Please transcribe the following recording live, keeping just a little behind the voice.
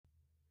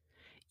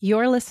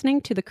You're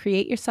listening to the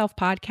Create Yourself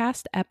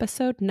podcast,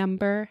 episode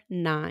number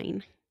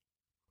 9.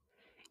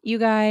 You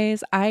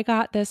guys, I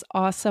got this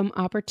awesome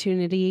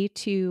opportunity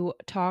to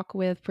talk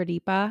with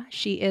Pradeepa.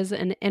 She is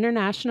an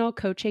International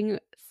Coaching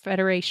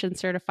Federation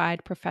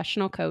certified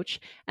professional coach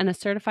and a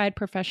certified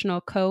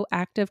professional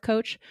co-active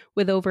coach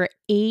with over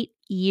 8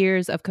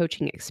 years of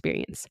coaching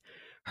experience.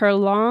 Her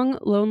long,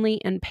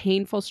 lonely, and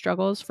painful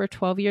struggles for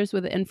 12 years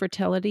with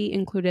infertility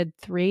included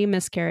 3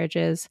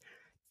 miscarriages,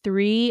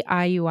 3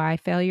 IUI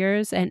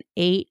failures, and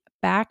 8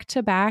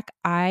 back-to-back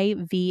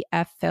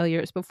IVF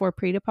failures before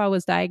Pradeepa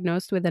was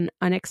diagnosed with an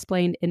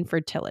unexplained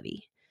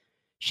infertility.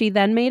 She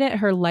then made it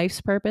her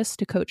life's purpose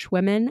to coach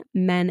women,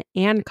 men,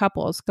 and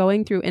couples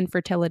going through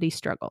infertility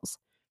struggles.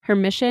 Her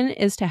mission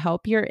is to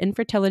help your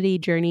infertility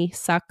journey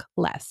suck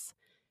less.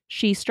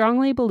 She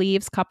strongly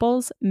believes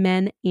couples,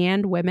 men,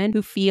 and women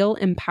who feel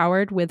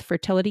empowered with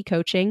fertility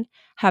coaching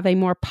have a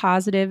more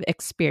positive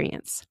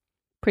experience.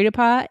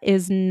 Pradeepa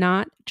is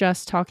not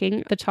just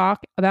talking the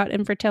talk about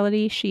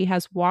infertility. She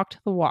has walked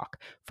the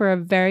walk for a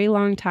very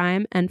long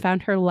time and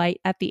found her light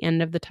at the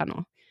end of the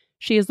tunnel.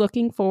 She is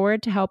looking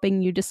forward to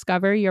helping you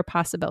discover your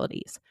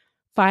possibilities.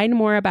 Find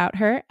more about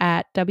her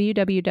at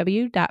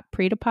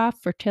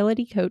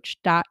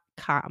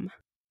www.pradeepafertilitycoach.com.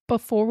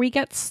 Before we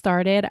get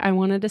started, I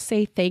wanted to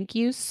say thank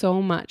you so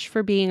much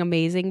for being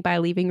amazing by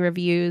leaving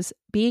reviews,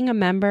 being a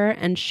member,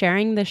 and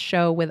sharing this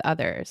show with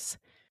others.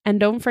 And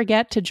don't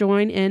forget to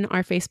join in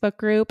our Facebook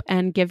group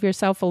and give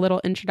yourself a little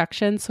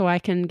introduction so I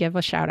can give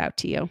a shout out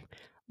to you.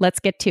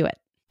 Let's get to it.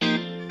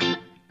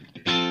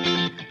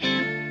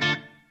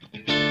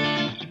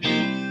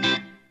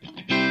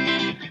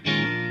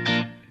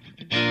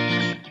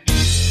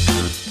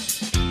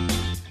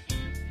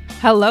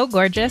 Hello,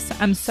 gorgeous.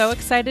 I'm so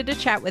excited to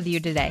chat with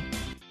you today.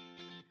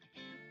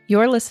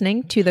 You're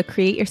listening to the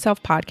Create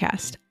Yourself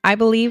podcast. I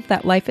believe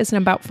that life isn't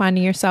about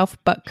finding yourself,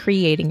 but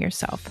creating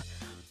yourself.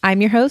 I'm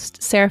your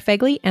host, Sarah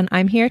Fegley, and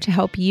I'm here to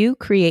help you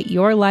create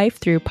your life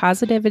through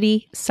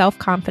positivity,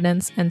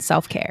 self-confidence, and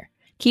self-care.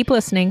 Keep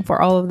listening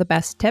for all of the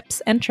best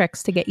tips and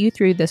tricks to get you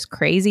through this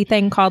crazy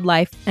thing called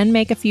life and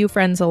make a few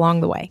friends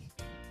along the way.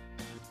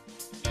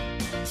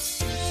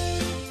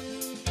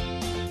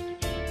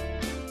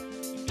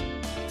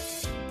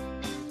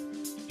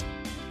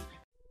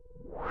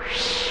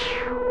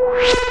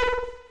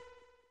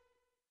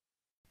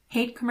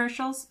 Hate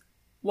commercials?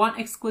 Want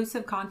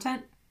exclusive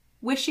content?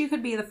 Wish you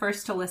could be the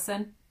first to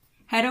listen?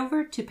 Head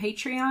over to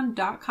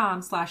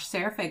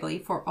patreon.com/Sarah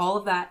Fegley for all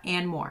of that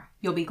and more.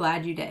 You'll be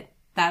glad you did.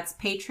 That's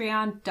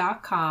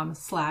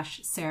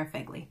patreon.com/Sarah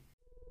Fegley.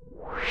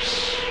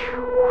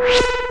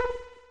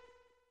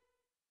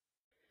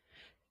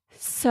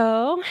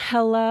 So,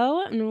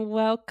 hello and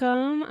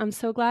welcome. I'm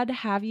so glad to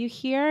have you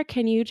here.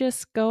 Can you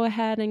just go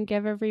ahead and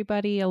give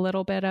everybody a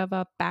little bit of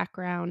a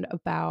background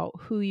about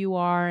who you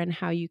are and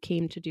how you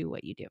came to do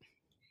what you do?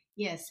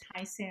 Yes.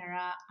 Hi,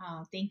 Sarah.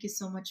 Thank you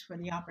so much for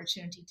the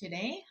opportunity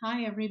today.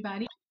 Hi,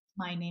 everybody.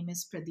 My name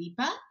is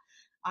Pradeepa.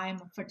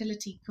 I'm a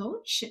fertility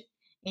coach,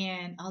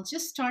 and I'll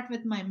just start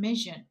with my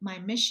mission. My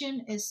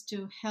mission is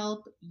to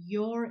help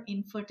your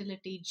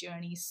infertility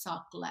journey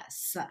suck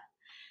less.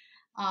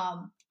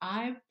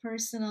 I've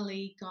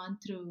personally gone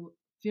through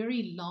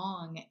very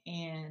long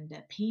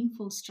and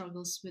painful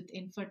struggles with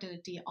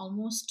infertility,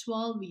 almost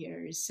 12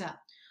 years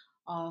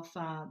of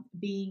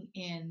being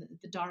in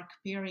the dark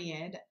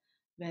period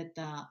with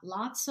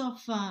lots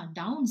of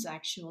downs,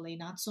 actually,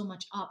 not so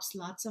much ups,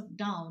 lots of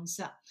downs.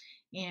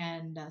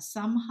 And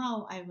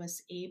somehow I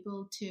was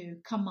able to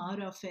come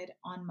out of it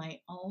on my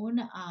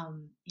own.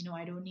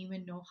 I don't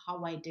even know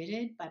how I did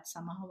it, but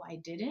somehow I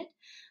did it.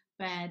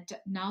 But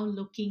now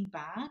looking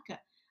back,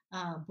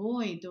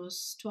 boy,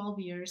 those 12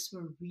 years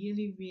were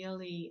really,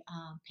 really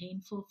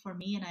painful for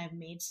me. And I've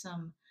made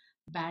some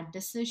bad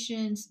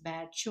decisions,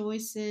 bad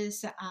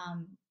choices.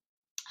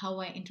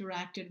 How I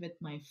interacted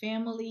with my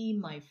family,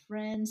 my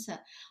friends,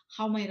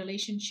 how my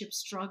relationship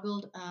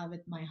struggled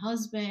with my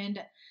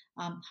husband,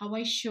 how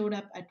I showed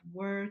up at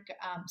work.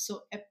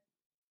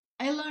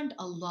 I learned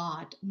a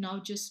lot now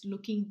just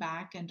looking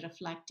back and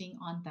reflecting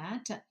on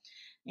that.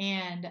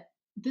 And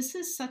this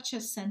is such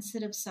a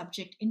sensitive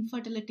subject.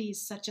 Infertility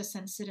is such a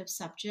sensitive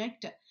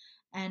subject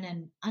and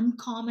an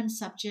uncommon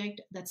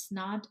subject that's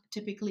not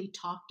typically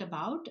talked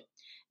about.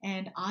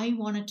 And I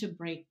wanted to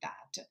break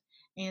that.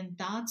 And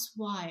that's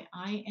why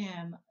I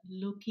am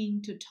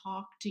looking to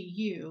talk to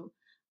you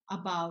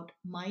about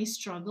my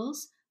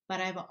struggles, but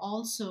I've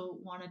also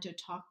wanted to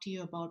talk to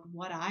you about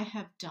what I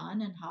have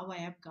done and how I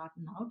have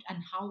gotten out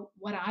and how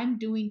what I'm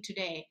doing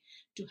today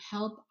to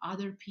help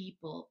other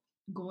people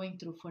going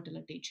through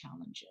fertility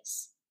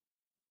challenges.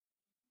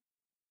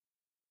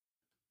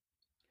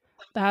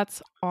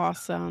 That's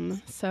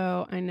awesome.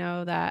 So I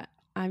know that,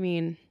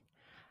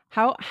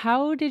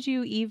 how did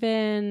you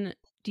even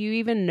do you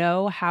even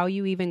know how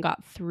you even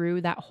got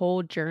through that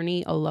whole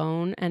journey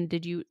alone? And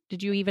did you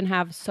even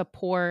have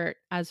support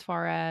as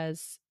far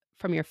as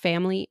from your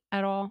family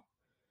at all?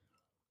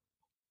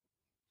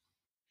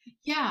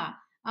 Yeah.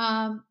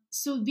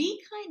 So we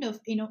kind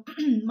of,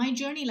 my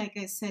journey, like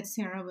I said,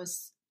 Sarah,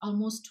 was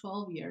almost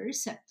 12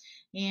 years.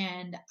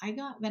 And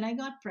when I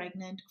got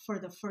pregnant for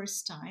the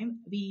first time,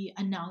 we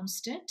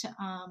announced it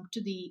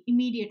to the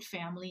immediate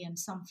family and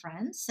some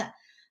friends.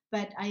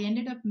 But I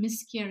ended up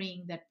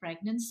miscarrying that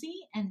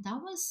pregnancy, and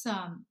that was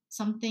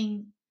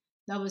something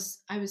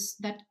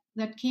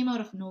that came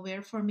out of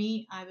nowhere for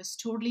me. I was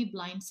totally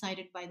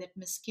blindsided by that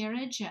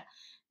miscarriage.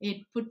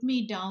 It put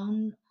me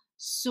down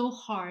so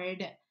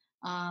hard.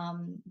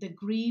 The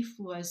grief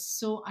was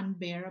so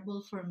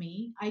unbearable for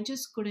me. I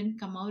just couldn't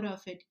come out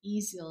of it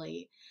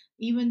easily,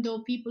 even though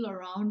people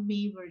around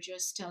me were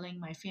just telling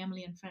my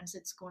family and friends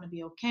it's going to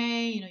be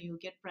okay, you'll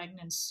get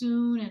pregnant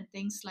soon and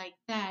things like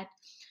that.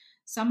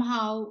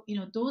 Somehow,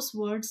 those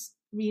words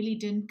really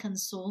didn't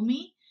console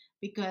me,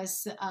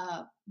 because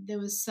there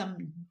was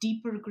some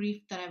deeper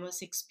grief that I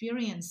was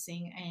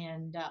experiencing,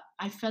 and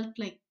I felt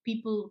like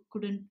people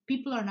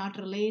are not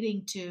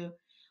relating to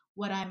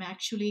what I'm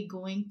actually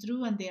going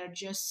through, and they are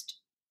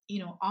just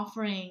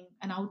offering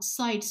an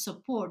outside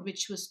support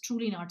which was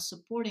truly not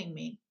supporting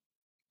me.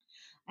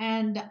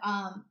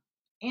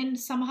 And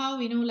somehow,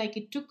 like,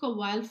 it took a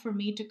while for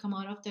me to come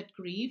out of that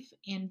grief,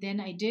 and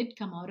then I did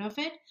come out of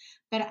it.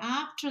 But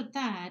after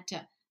that,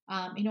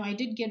 I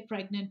did get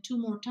pregnant two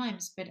more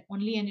times, but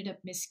only ended up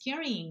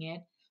miscarrying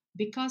it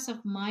because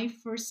of my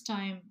first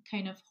time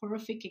kind of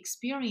horrific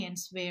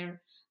experience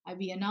where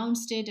we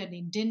announced it and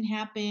it didn't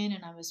happen,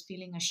 and I was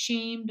feeling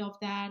ashamed of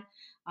that.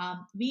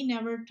 We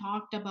never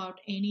talked about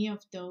any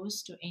of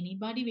those to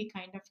anybody. We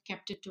kind of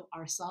kept it to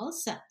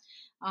ourselves.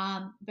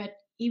 But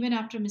even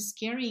after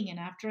miscarrying and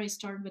after I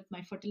started with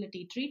my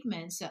fertility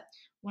treatments,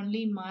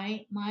 only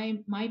my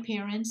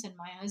parents and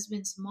my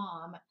husband's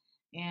mom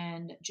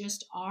and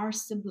just our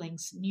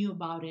siblings knew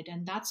about it,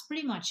 and that's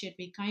pretty much it.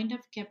 We kind of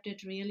kept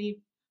it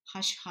really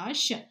hush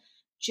hush,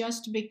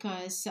 just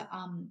because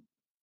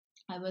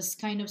I was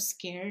kind of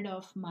scared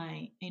of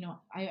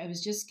I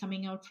was just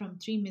coming out from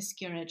three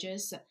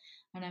miscarriages,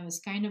 and I was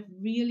kind of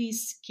really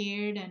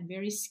scared and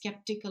very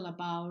skeptical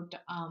about,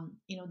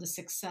 the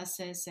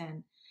successes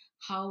and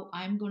how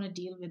I'm going to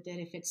deal with it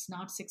if it's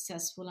not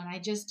successful. And I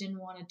just didn't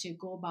want it to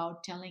go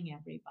about telling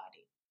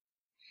everybody.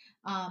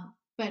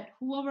 But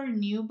whoever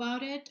knew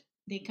about it,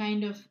 they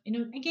kind of,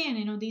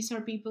 again, these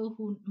are people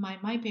who,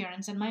 my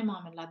parents and my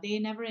mom-in-law, they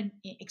never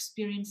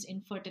experienced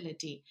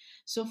infertility.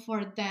 So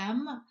for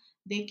them,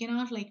 they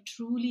cannot like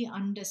truly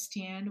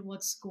understand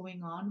what's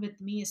going on with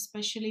me,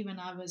 especially when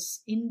I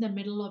was in the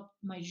middle of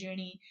my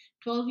journey.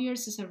 12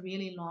 years is a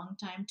really long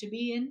time to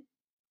be in.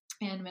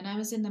 And when I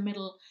was in the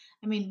middle,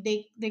 I mean,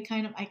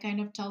 I kind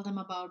of tell them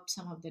about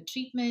some of the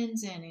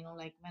treatments, and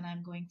like when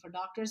I'm going for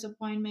doctor's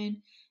appointment,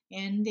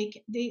 and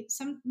they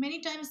some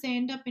many times they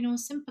end up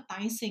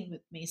sympathizing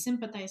with me,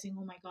 sympathizing,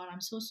 oh my god,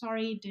 I'm so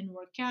sorry it didn't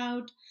work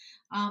out.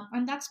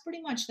 And that's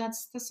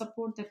the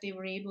support that they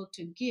were able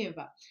to give.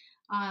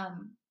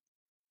 um,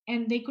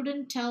 and they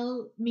couldn't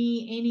tell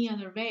me any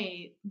other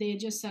way. They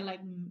just said like,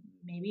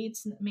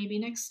 maybe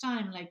next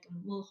time, like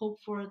we'll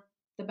hope for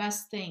the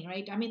best thing,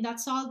 right? I mean,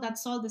 that's all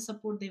the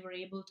support they were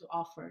able to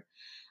offer.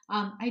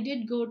 I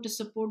did go to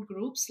support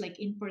groups, like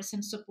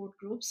in-person support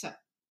groups,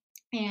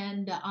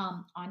 and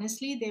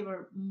honestly, they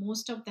were,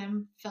 most of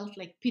them felt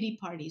like pity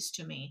parties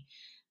to me.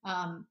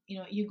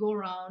 You go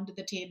around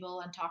the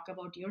table and talk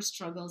about your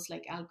struggles,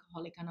 like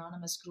Alcoholic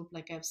Anonymous group,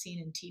 like I've seen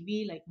in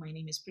TV, like my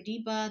name is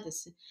Pradeepa,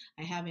 this,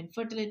 I have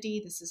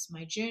infertility, this is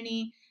my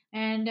journey.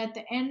 And at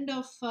the end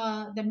of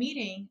the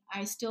meeting,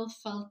 I still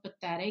felt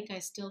pathetic, I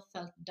still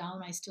felt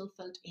down, I still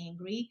felt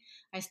angry,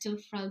 I still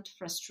felt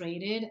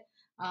frustrated.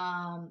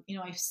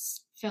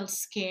 Felt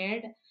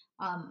scared.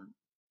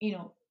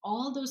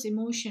 All those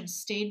emotions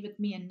stayed with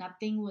me and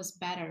nothing was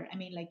better. I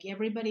mean, like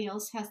everybody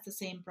else has the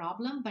same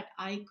problem, but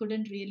I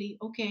couldn't really,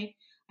 okay,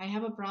 I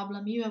have a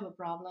problem, you have a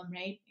problem,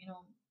 right?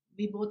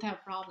 We both have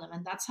a problem.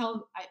 And that's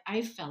how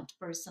I felt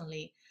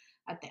personally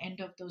at the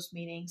end of those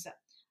meetings.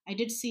 I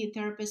did see a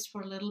therapist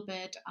for a little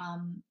bit.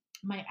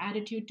 My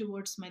attitude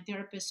towards my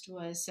therapist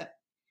was,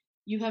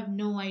 you have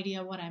no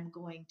idea what I'm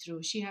going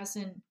through. She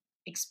hasn't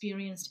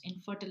experienced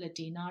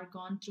infertility, nor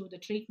gone through the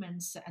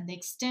treatments and the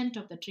extent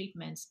of the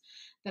treatments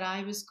that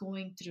I was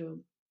going through.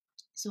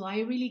 So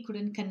I really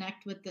couldn't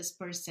connect with this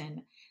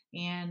person.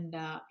 And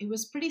it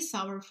was pretty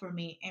sour for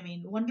me. I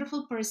mean,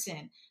 wonderful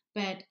person,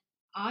 but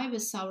I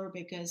was sour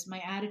because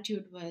my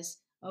attitude was,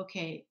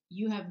 okay,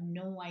 you have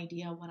no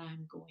idea what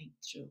I'm going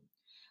through.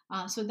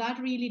 So that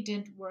really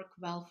didn't work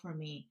well for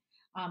me.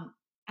 Um,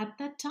 at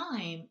that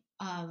time,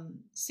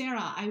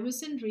 Sarah, I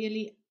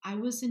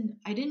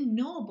didn't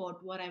know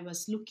about what I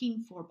was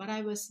looking for, but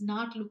I was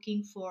not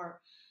looking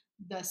for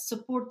the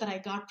support that I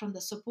got from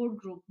the support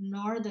group,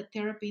 nor the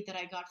therapy that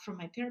I got from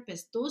my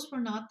therapist. Those were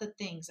not the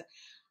things.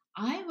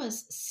 I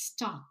was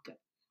stuck.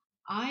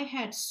 I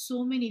had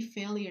so many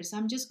failures.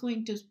 I'm just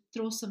going to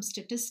throw some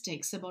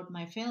statistics about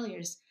my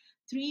failures: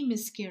 three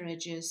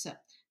miscarriages,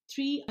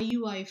 three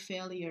IUI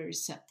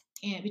failures,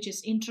 which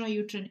is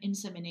intrauterine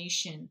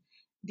insemination.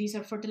 These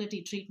are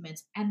fertility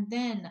treatments. And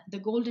then the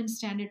golden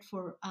standard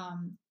for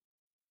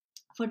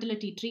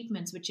fertility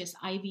treatments, which is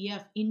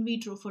IVF, in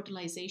vitro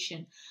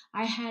fertilization.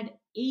 I had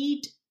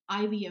 8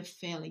 IVF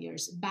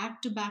failures,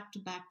 back to back to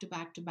back to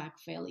back to back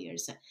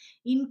failures,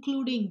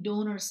 including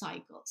donor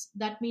cycles.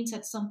 That means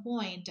at some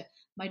point,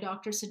 my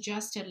doctor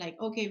suggested, like,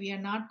 okay, we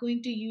are not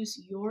going to use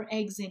your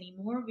eggs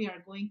anymore. We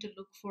are going to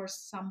look for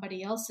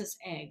somebody else's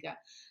egg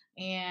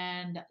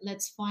and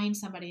let's find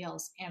somebody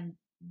else. And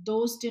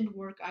those didn't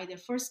work either.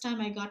 First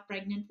time I got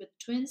pregnant with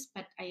twins,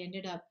 but I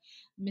ended up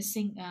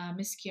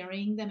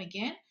miscarrying them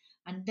again.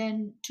 And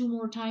then two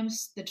more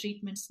times the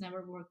treatments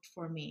never worked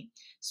for me.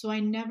 So I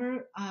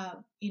never,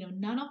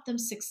 none of them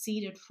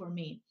succeeded for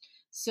me.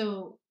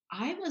 So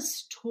I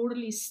was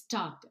totally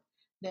stuck.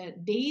 The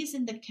days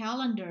in the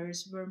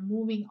calendars were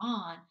moving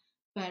on,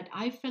 but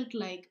I felt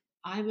like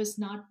I was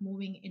not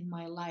moving in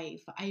my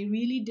life. I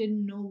really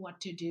didn't know what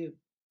to do.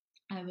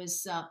 I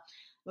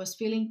was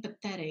feeling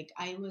pathetic.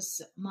 I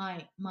was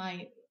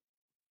my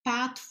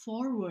path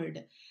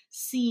forward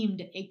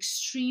seemed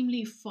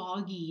extremely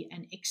foggy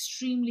and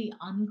extremely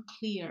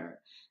unclear.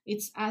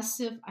 It's as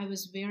if I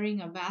was wearing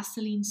a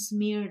Vaseline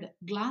smeared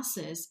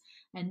glasses,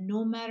 and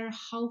no matter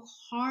how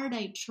hard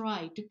I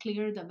tried to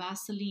clear the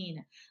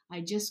Vaseline,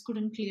 I just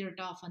couldn't clear it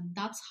off. And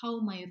that's how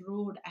my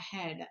road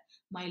ahead,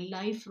 my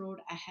life road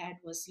ahead,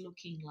 was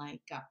looking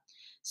like.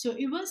 So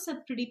it was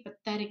a pretty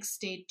pathetic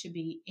state to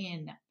be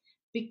in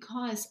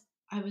because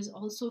I was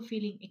also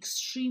feeling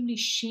extremely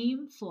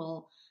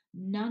shameful.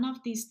 None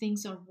of these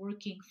things are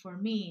working for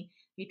me.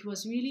 It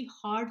was really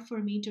hard for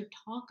me to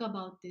talk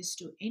about this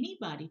to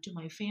anybody, to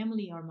my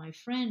family or my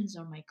friends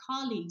or my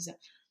colleagues.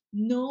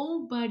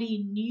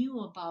 Nobody knew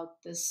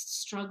about the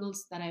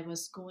struggles that I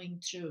was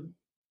going through.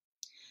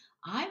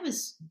 I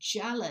was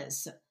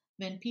jealous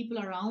when people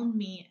around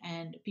me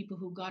and people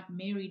who got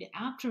married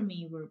after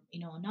me were,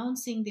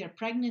 announcing their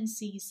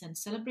pregnancies and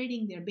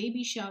celebrating their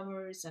baby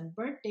showers and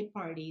birthday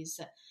parties.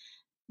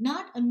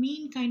 Not a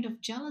mean kind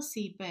of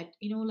jealousy, but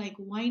like,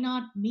 why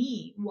not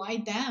me? Why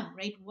them?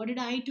 Right? What did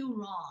I do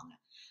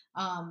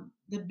wrong?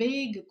 The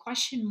big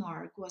question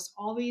mark was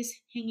always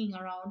hanging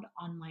around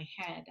on my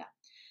head.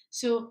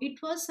 So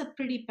it was a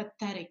pretty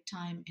pathetic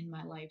time in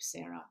my life,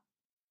 Sarah.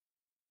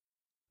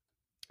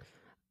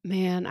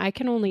 Man, I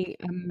can only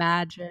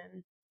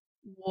imagine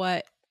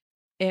what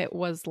it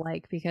was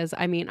like because,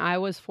 I mean, I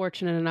was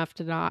fortunate enough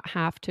to not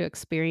have to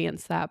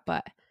experience that,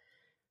 but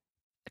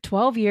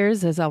 12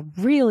 years is a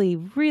really,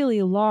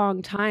 really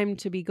long time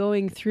to be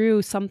going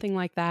through something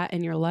like that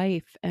in your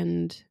life,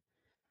 and,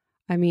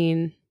 I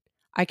mean,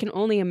 I can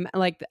only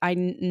like,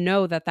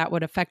 know that that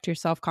would affect your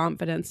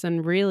self-confidence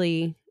and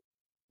really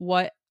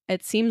what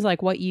it seems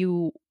like what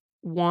you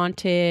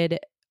wanted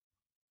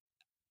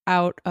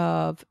out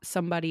of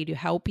somebody to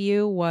help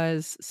you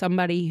was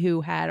somebody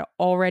who had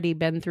already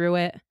been through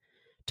it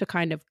to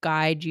kind of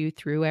guide you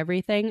through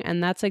everything,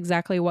 and that's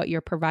exactly what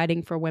you're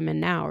providing for women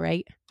now,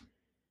 right?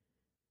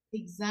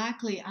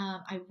 Exactly.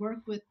 I work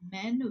with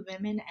men,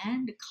 women,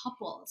 and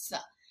couples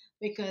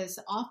because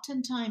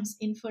oftentimes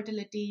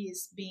infertility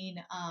is being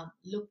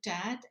looked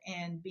at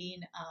and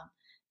being,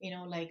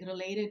 like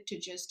related to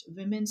just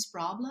women's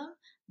problem,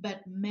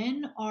 but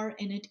men are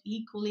in it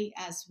equally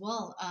as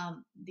well.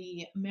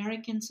 The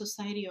American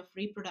Society of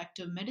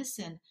Reproductive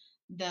Medicine,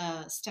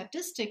 the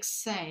statistics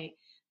say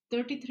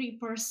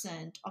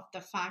 33% of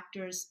the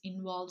factors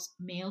involves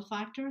male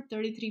factor,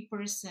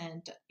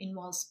 33%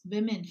 involves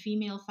women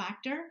female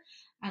factor,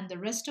 and the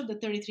rest of the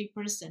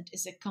 33%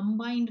 is a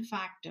combined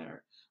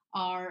factor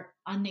or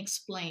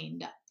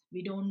unexplained.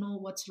 We don't know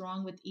what's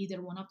wrong with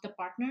either one of the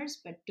partners,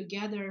 but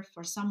together,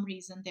 for some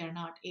reason, they're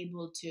not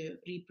able to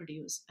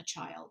reproduce a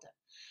child.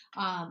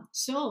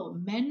 So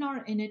men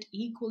are in it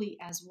equally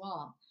as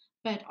well.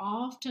 But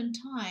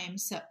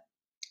oftentimes,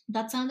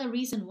 that's another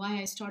reason why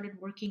I started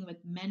working with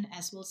men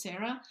as well,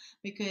 Sarah,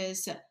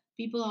 because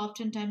people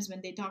oftentimes,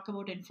 when they talk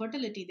about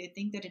infertility, they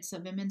think that it's a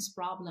women's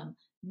problem.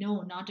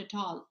 No, not at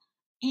all.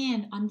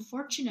 And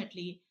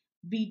unfortunately,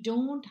 we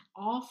don't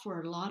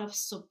offer a lot of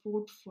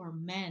support for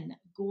men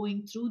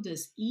going through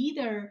this,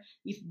 either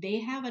if they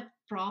have a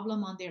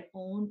problem on their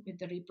own with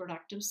the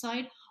reproductive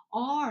side,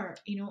 or,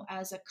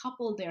 as a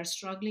couple, they're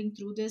struggling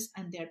through this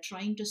and they're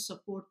trying to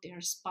support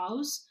their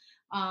spouse,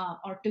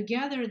 or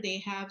together they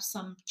have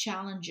some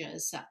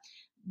challenges.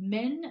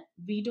 Men,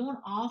 we don't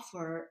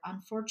offer,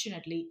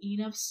 unfortunately,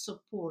 enough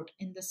support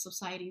in the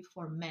society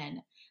for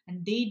men,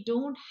 and they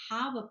don't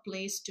have a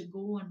place to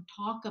go and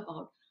talk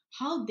about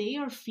how they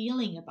are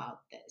feeling about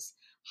this,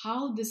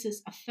 how this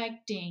is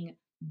affecting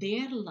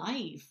their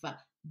life,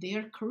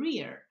 their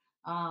career,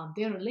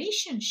 their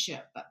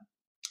relationship.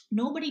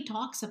 Nobody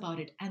talks about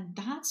it, and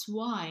that's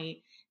why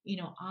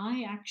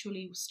I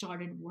actually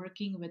started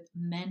working with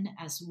men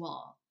as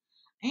well.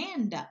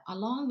 And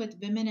along with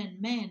women and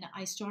men,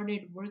 I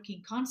started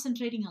working,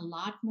 concentrating a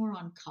lot more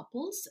on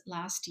couples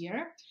last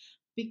year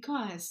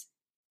because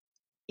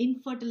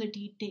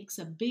infertility takes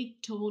a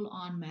big toll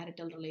on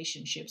marital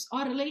relationships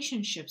or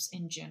relationships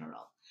in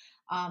general.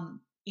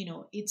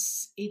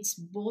 It's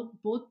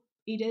both.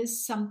 It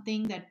is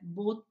something that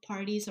both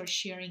parties are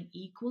sharing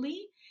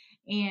equally,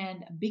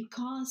 and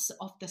because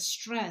of the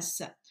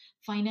stress,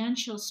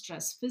 financial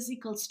stress,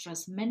 physical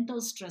stress, mental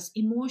stress,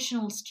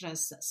 emotional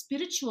stress,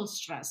 spiritual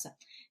stress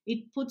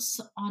it puts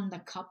on the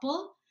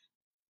couple.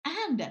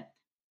 And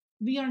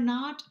we are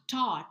not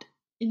taught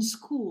in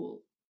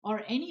school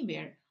or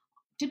anywhere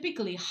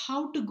typically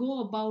how to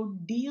go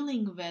about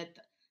dealing with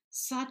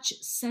such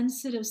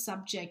sensitive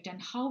subject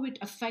and how it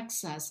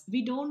affects us.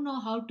 We don't know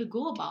how to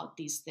go about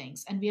these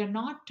things and we are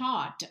not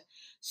taught.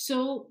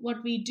 So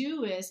what we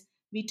do is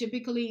we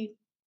typically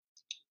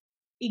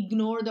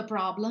ignore the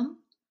problem,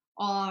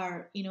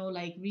 or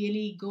like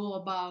really go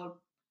about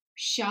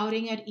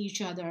shouting at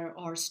each other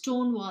or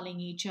stonewalling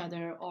each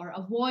other or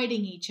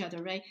avoiding each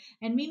other, right?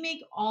 And we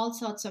make all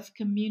sorts of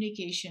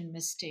communication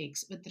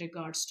mistakes with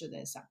regards to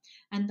this.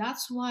 And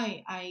that's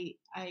why I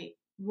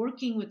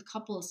working with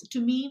couples, to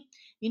me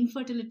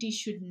infertility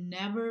should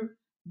never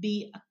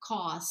be a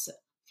cause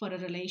for a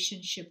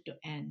relationship to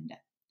end.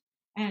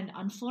 And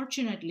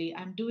unfortunately,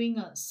 I'm doing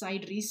a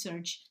side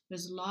research.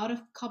 There's a lot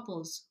of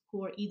couples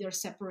who are either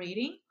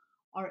separating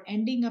or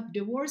ending up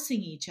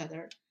divorcing each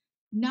other,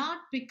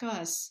 not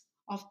because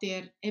of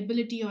their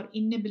ability or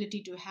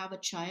inability to have a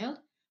child,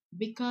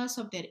 because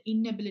of their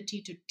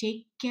inability to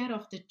take care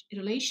of the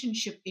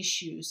relationship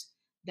issues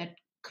that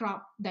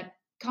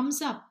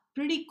comes up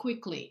pretty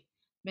quickly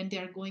when they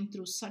are going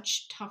through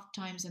such tough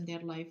times in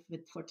their life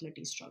with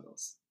fertility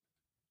struggles.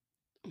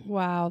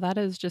 Wow, that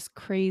is just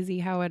crazy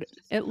how it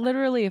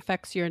literally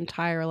affects your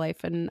entire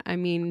life. And I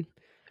mean,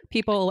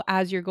 people,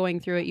 as you're going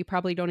through it, you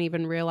probably don't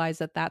even realize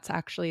that that's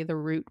actually the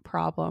root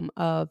problem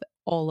of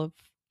all of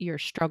your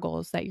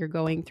struggles that you're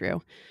going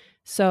through.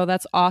 So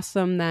that's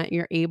awesome that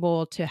you're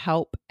able to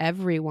help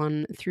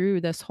everyone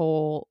through this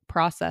whole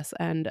process,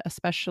 and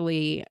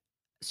especially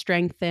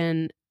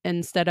strengthen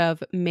instead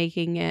of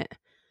making it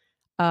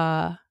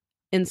a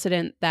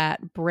incident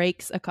that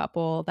breaks a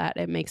couple, that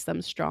it makes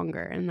them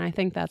stronger. And I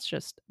think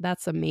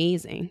that's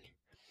amazing.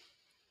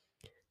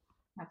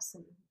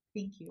 Absolutely.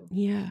 Thank you.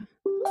 Yeah.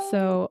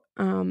 So,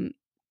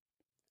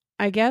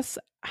 I guess,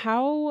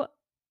 how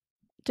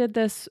did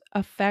this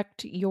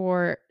affect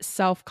your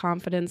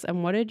self-confidence,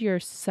 and what did your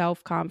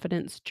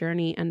self-confidence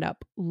journey end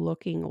up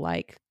looking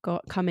like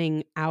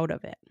coming out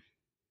of it?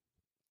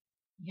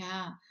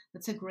 Yeah,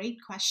 that's a great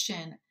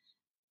question.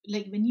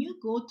 Like when you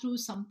go through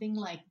something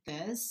like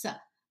this,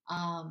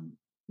 um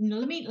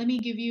let me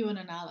give you an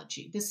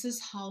analogy. This is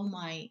how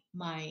my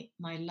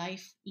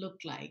life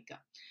looked like.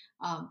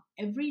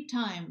 Every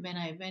time when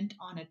I went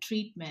on a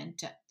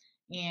treatment,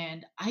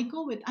 and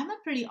I'm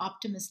a pretty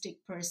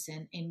optimistic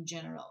person in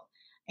general,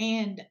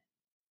 and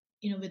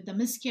with the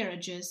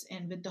miscarriages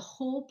and with the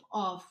hope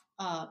of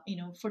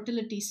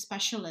fertility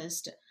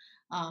specialist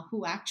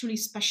who actually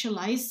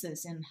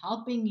specializes in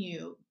helping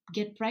you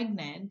get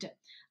pregnant,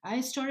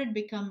 I started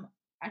become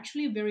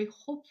actually very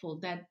hopeful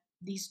that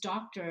these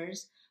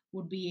doctors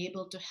would be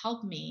able to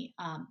help me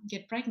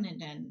get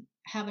pregnant and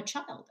have a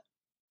child.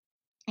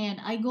 And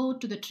I go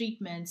to the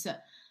treatments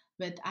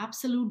with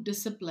absolute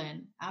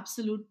discipline,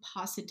 absolute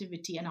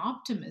positivity, and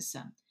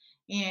optimism.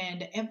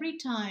 And every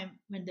time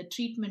when the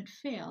treatment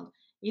failed,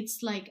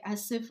 it's like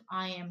as if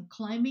I am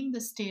climbing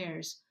the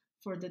stairs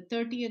for the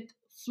 30th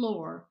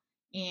floor,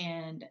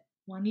 and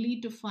only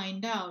to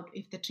find out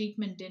if the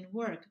treatment didn't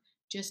work,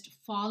 just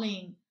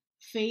falling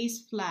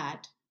face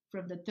flat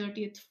from the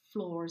 30th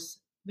floor's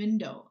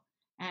window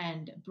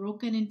and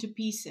broken into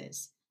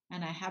pieces.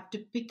 And I have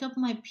to pick up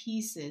my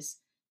pieces,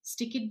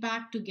 stick it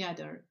back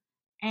together,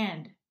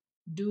 and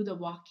do the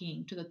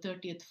walking to the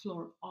 30th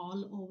floor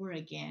all over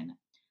again.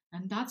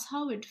 And that's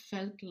how it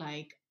felt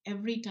like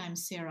every time,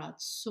 Sarah.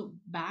 So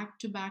back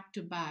to back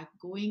to back,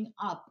 going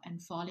up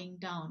and falling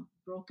down,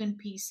 broken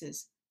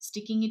pieces,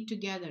 sticking it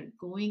together,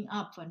 going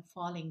up and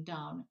falling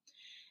down.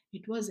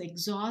 It was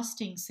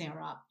exhausting,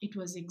 Sarah. It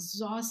was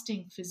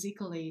exhausting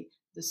physically.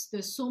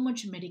 There's so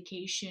much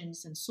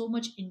medications and so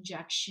much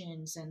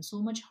injections and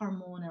so much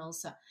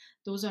hormonals.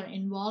 Those are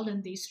involved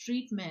in these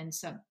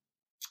treatments.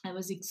 I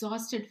was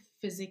exhausted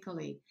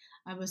physically.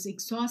 I was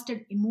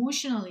exhausted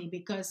emotionally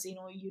because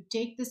you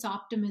take this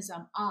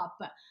optimism up,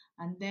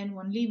 and then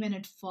only when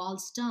it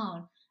falls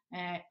down,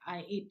 it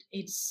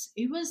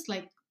was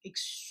like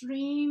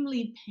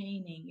extremely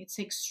paining. It's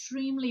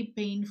extremely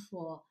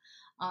painful.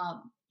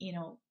 You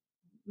know,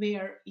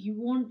 where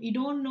you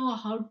don't know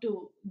how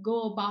to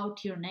go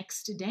about your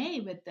next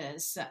day with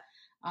this.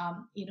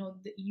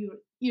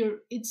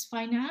 It's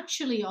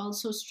financially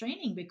also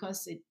straining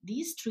because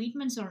these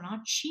treatments are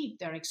not cheap.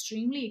 They're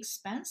extremely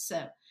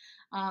expensive.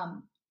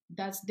 um,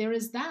 there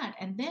is that,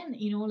 and then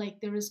like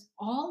there is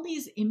all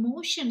these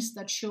emotions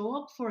that show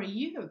up for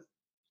you.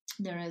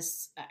 There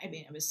is, I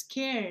mean, I was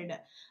scared.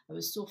 I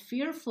was so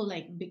fearful,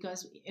 like,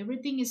 because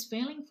everything is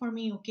failing for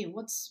me. Okay,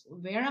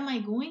 where am I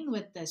going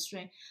with this,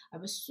 right? I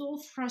was so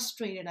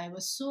frustrated, I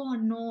was so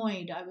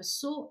annoyed, I was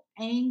so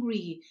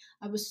angry,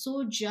 I was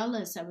so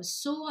jealous, I was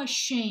so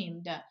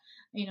ashamed.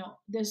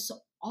 There's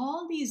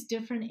all these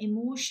different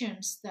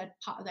emotions that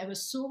I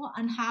was so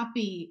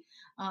unhappy.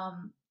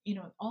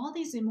 all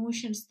these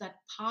emotions that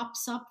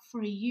pops up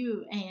for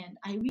you, and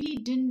I really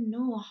didn't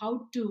know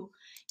how to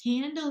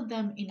handle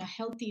them in a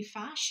healthy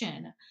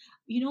fashion.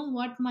 You know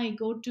what my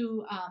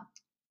go-to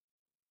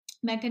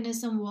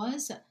mechanism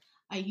was?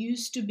 I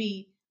used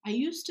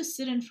to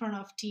sit in front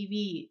of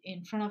TV,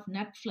 in front of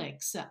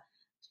Netflix,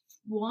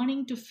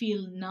 wanting to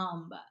feel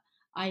numb.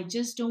 I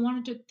just don't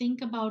want to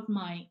think about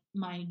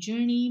my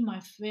journey, my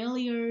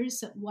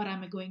failures, what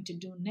am I going to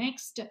do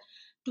next.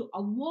 To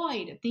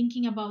avoid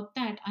thinking about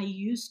that, I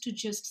used to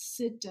just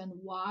sit and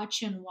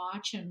watch and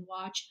watch and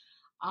watch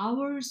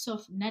hours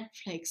of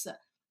Netflix.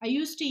 I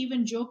used to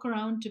even joke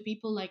around to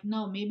people like,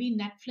 no, maybe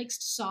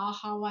Netflix saw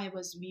how I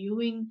was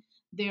viewing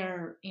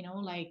their,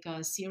 like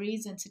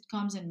series and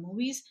sitcoms and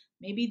movies.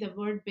 Maybe the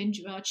word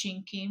binge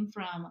watching came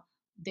from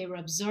they were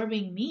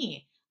observing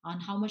me on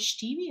how much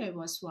TV I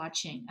was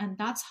watching. And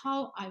that's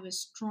how I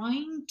was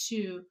trying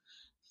to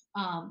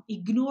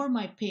ignore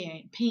my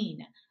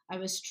pain. I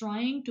was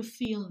trying to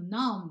feel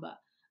numb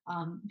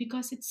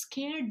because it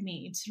scared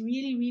me. It's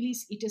really, really,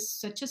 it is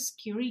such a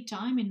scary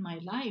time in my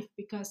life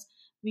because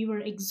we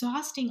were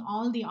exhausting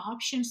all the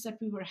options that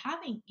we were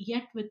having,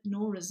 yet with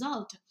no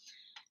result.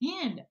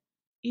 And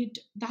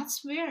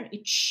that's where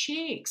it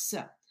shakes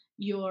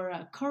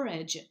your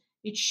courage,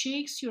 it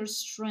shakes your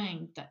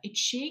strength, it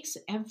shakes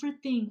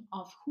everything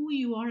of who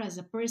you are as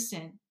a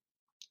person.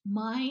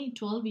 My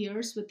 12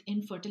 years with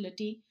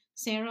infertility,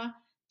 Sarah,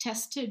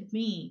 tested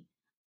me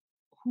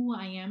who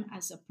I am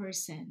as a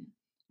person.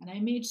 And I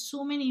made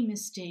so many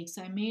mistakes.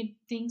 I made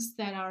things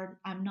that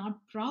I'm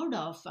not proud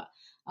of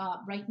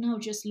right now,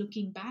 just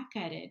looking back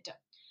at it.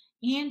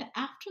 And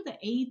after the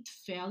eighth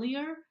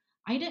failure,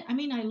 I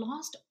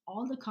lost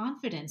all the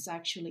confidence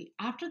actually.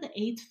 After the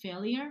eighth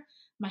failure,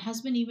 my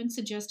husband even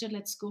suggested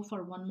let's go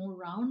for one more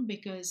round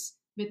because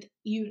with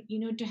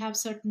to have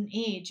certain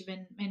age,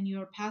 when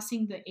you're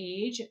passing the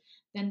age,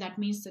 then that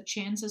means the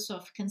chances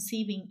of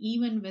conceiving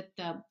even with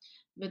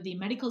the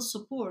medical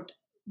support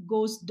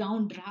goes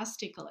down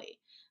drastically.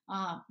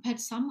 But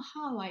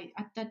somehow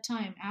at that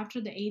time,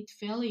 after the eighth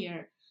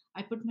failure,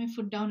 I put my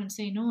foot down and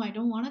say, no, I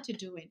don't want it to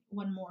do it.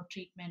 One more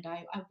treatment.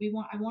 I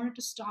wanted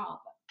to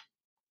stop.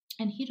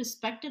 And he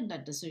respected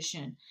that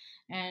decision.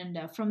 And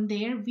from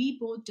there, we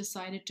both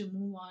decided to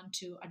move on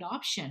to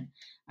adoption.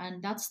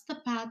 And that's the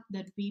path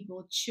that we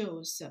both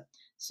chose.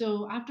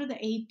 So after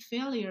the eighth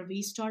failure,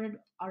 we started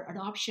our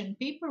adoption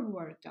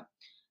paperwork.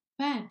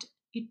 But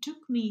it took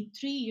me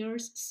 3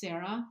 years,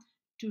 Sarah,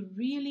 to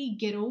really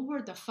get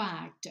over the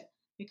fact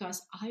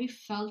because I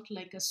felt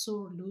like a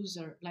sore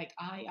loser. Like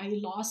I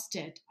lost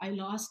it. I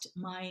lost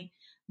my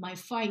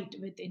fight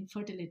with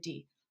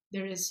infertility.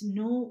 There is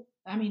no,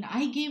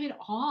 I gave it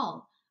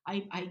all.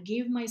 I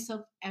gave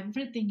myself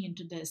everything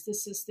into this.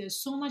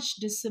 There's so much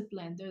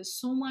discipline. There's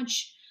so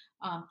much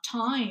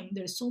time.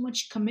 There's so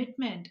much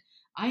commitment.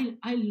 I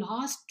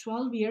lost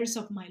 12 years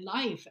of my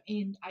life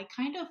and I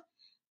kind of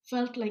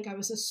felt like I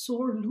was a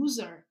sore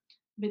loser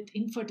with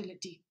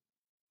infertility.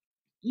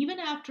 Even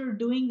after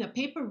doing the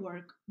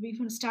paperwork, we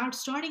even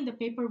starting the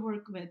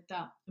paperwork with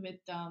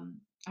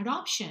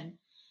adoption.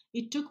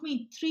 It took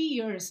me 3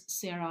 years,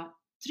 Sarah,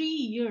 3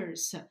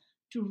 years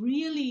to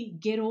really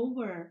get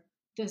over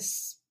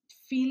this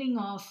feeling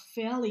of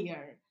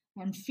failure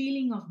and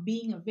feeling of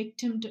being a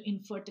victim to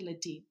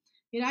infertility.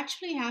 It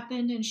actually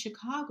happened in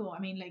Chicago.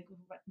 Like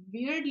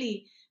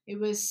weirdly, it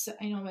was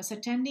I was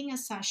attending a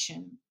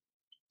session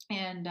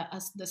and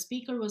as the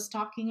speaker was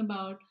talking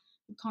about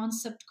a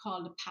concept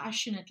called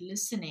passionate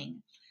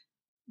listening.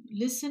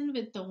 Listen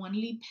with the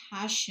only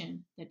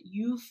passion that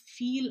you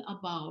feel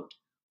about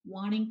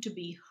wanting to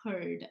be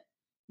heard.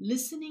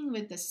 Listening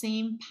with the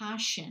same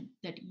passion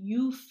that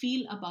you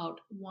feel about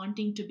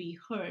wanting to be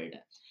heard.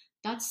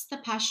 That's the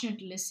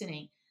passionate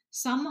listening.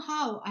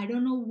 Somehow, I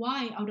don't know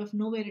why, out of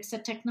nowhere, it's a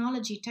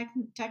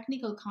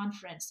technical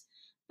conference,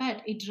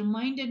 but it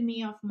reminded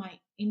me of my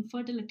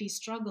infertility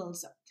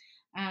struggles.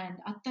 And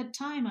at that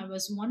time, I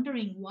was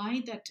wondering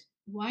why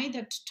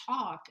that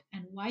talk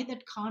and why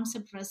that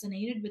concept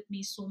resonated with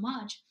me so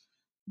much.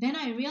 Then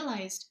I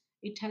realized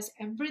it has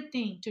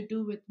everything to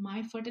do with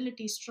my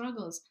fertility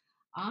struggles.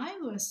 I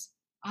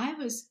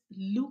was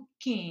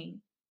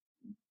looking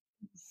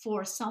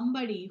for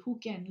somebody who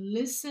can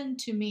listen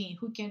to me,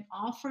 who can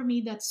offer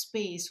me that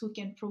space, who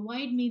can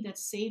provide me that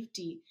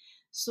safety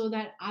so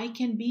that I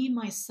can be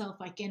myself,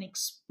 I can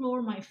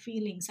explore my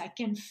feelings, I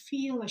can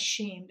feel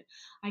ashamed,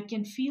 I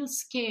can feel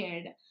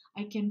scared,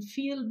 I can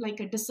feel like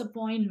a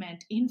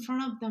disappointment in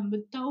front of them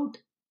without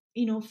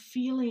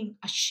feeling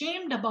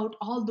ashamed about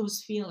all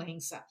those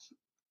feelings.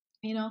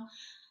 you know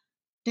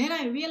then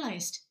I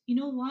realized, you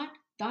know what?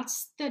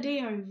 That's the day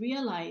I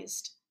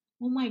realized,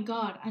 oh my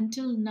God,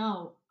 until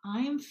now, I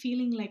am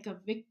feeling like a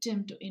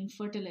victim to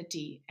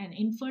infertility, and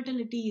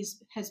infertility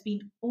has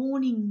been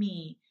owning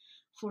me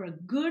for a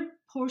good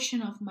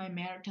portion of my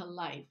marital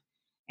life.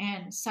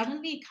 And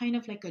suddenly, kind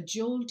of like a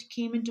jolt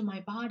came into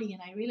my body,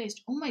 and I realized,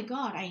 oh my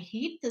God, I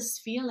hate this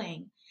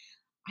feeling.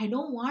 I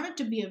don't want it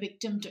to be a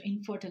victim to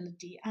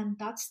infertility. And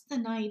that's the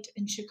night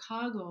in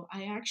Chicago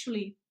I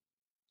actually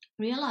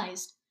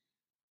realized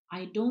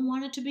I don't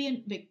want it to be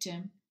a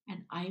victim,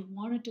 and I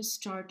wanted to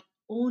start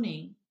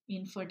owning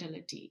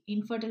infertility.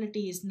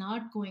 Infertility is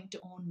not going to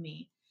own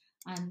me.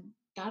 And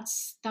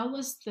that's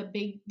a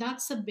big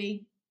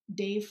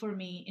day for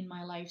me in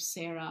my life,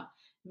 Sarah,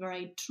 where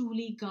I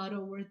truly got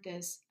over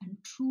this and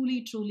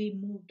truly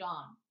moved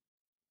on.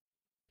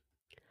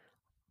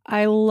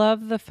 I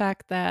love the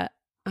fact that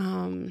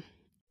um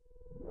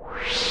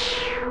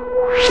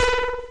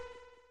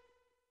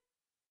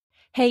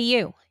hey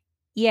you.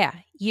 Yeah,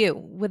 you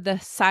with the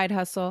side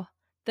hustle,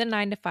 the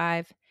 9 to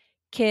 5,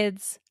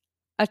 kids,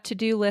 a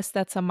to-do list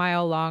that's a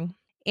mile long,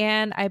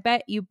 and I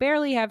bet you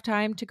barely have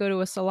time to go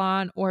to a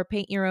salon or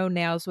paint your own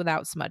nails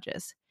without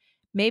smudges.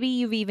 Maybe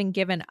you've even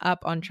given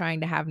up on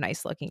trying to have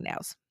nice looking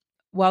nails.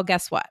 Well,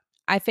 guess what?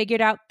 I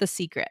figured out the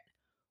secret.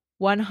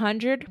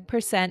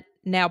 100%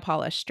 nail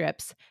polish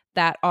strips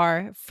that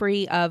are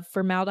free of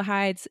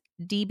formaldehydes,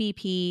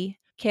 DBP,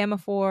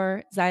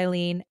 camphor,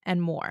 xylene,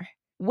 and more.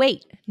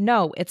 Wait,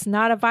 no, it's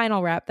not a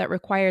vinyl wrap that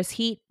requires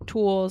heat,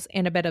 tools,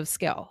 and a bit of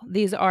skill.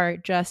 These are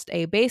just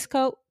a base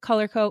coat,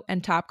 color coat,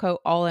 and top coat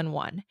all in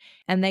one.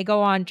 And they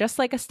go on just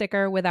like a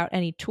sticker without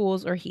any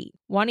tools or heat.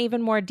 Want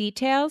even more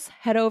details?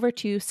 Head over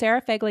to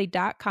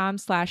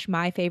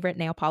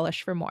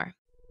sarahfegley.com/myfavoritenailpolish for more.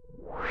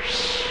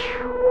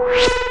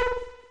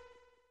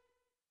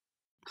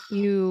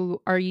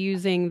 You are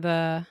using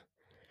the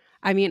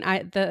I mean,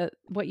 I the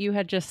what you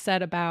had just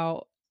said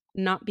about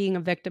not being a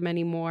victim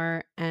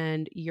anymore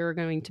and you're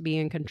going to be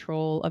in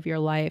control of your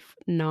life,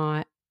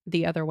 not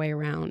the other way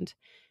around.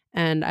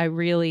 And I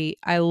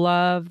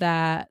love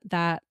that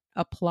that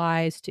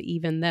applies to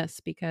even this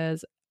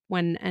because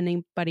when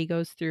anybody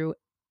goes through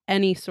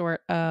any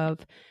sort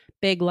of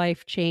big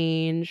life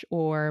change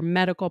or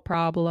medical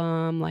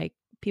problem, like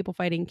people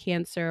fighting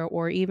cancer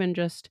or even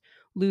just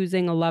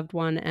losing a loved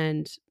one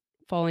and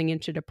falling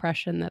into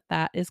depression, that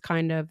that is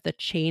kind of the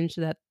change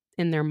that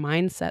in their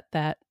mindset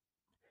that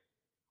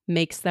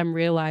makes them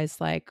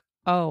realize like,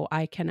 oh,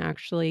 I can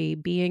actually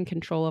be in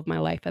control of my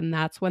life, and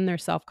that's when their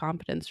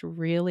self-confidence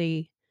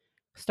really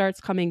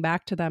starts coming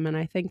back to them, and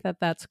I think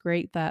that that's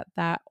great that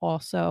that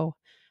also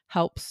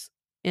helps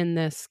in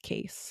this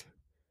case.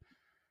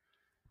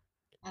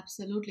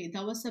 Absolutely.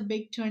 That was a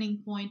big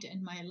turning point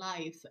in my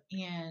life.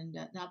 And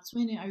that's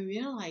when I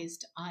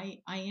realized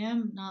I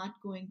am not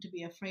going to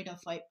be afraid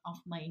of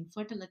my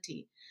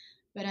infertility.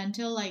 But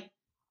until like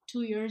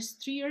 2 years,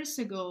 3 years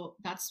ago,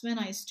 that's when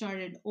I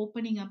started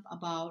opening up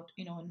about,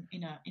 in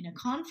a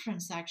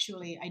conference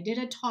actually. I did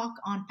a talk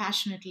on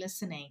passionate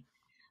listening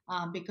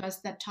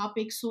because that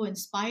topic so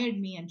inspired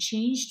me and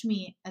changed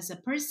me as a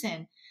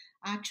person.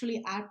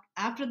 Actually,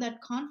 after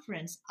that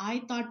conference,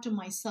 I thought to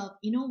myself,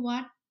 you know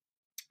what?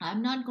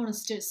 I'm not going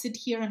to sit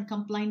here and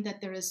complain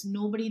that there is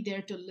nobody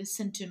there to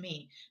listen to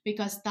me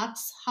because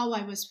that's how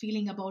I was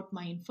feeling about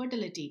my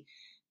infertility.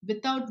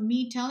 Without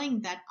me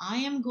telling that, I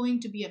am going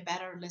to be a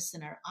better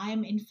listener. I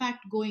am, in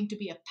fact, going to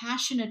be a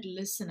passionate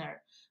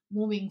listener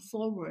moving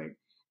forward.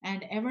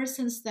 And ever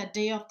since that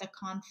day of the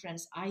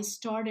conference, I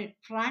started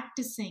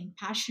practicing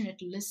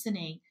passionate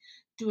listening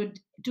to, a,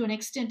 to an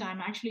extent.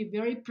 I'm actually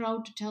very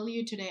proud to tell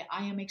you today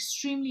I am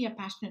extremely a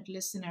passionate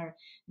listener.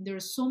 There are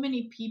so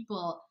many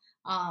people.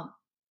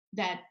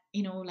 That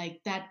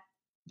like that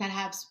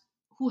have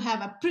who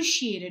have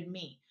appreciated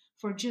me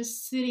for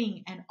just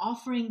sitting and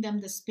offering them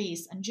the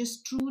space and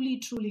just truly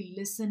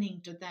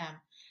listening to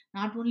them,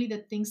 not only the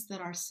things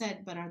that are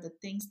said but are the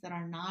things that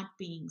are not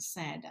being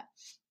said.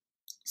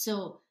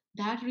 So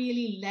that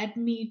really led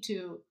me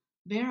to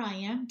where I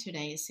am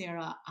today,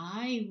 Sarah.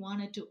 I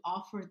wanted to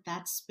offer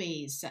that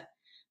space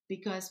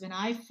because when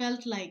I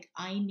felt like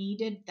I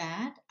needed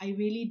that, I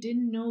really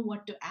didn't know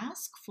what to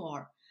ask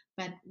for.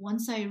 But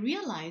once I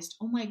realized,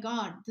 oh my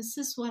God, this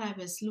is what I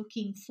was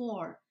looking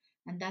for,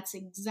 and that's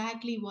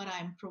exactly what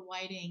I'm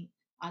providing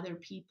other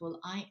people.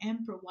 I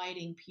am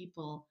providing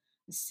people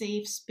a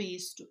safe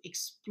space to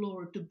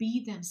explore, to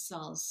be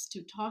themselves,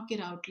 to talk it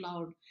out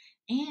loud,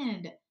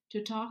 and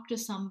to talk to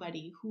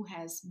somebody who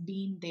has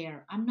been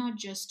there. I'm not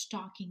just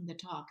talking the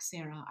talk,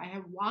 Sarah. I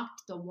have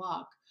walked the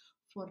walk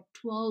for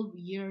 12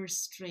 years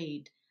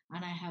straight,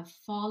 and I have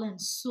fallen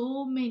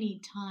so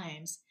many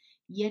times,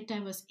 yet I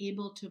was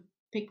able to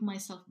pick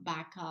myself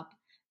back up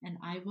and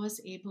I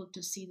was able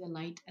to see the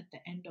light at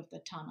the end of the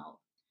tunnel.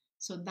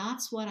 So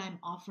that's what I'm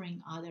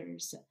offering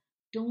others.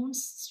 Don't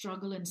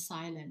struggle in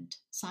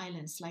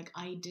silence like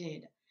I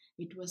did.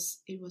 It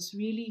was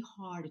really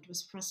hard. It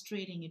was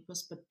frustrating. It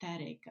was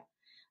pathetic.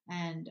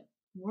 And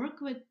work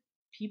with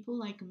people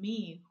like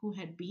me who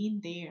had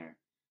been there.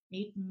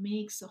 It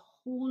makes a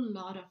whole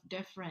lot of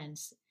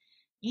difference.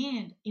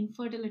 And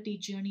infertility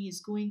journey is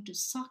going to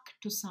suck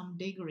to some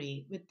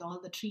degree with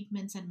all the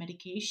treatments and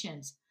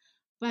medications.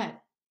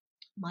 But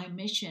my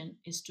mission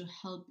is to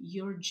help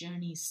your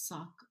journey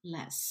suck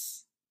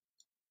less.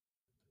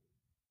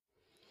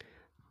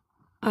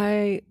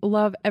 I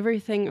love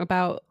everything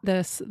about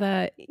this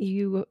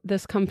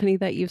company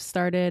that you've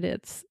started.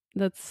 It's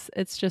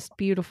just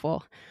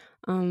beautiful.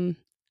 Um,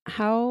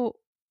 how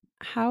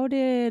how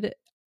did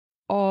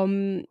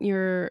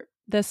your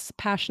this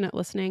passionate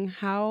listening,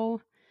 how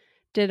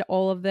did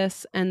all of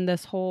this and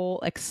this whole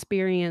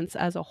experience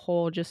as a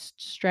whole just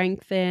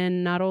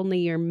strengthen not only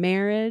your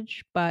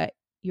marriage, but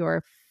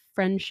your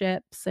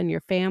friendships and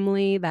your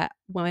family that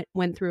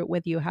went through it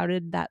with you? How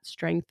did that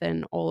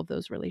strengthen all of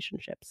those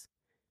relationships?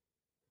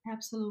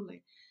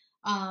 Absolutely.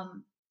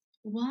 Um,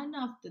 One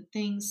of the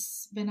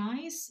things when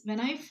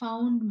I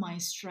found my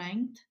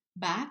strength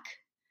back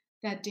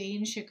that day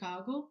in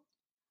Chicago,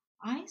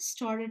 I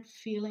started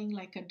feeling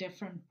like a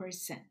different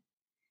person.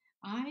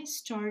 I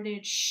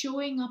started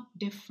showing up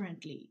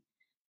differently.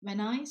 When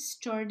I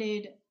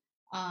started,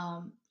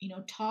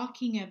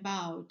 talking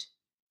about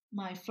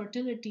my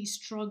fertility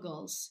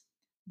struggles,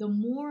 the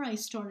more I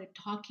started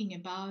talking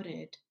about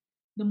it,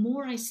 the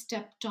more I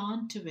stepped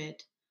onto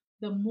it,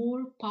 the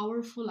more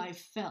powerful I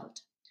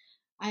felt.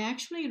 I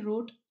actually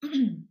wrote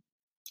 2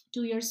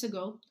 years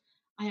ago,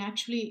 I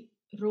actually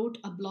wrote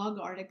a blog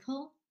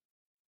article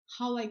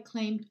how I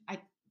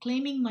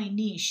claiming my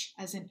niche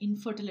as an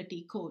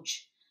infertility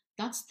coach.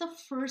 That's the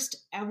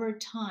first ever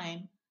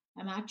time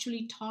I'm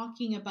actually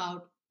talking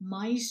about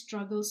my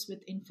struggles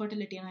with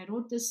infertility. And I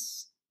wrote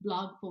this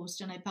blog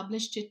post and I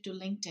published it to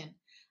LinkedIn.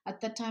 At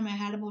that time, I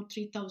had about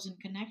 3,000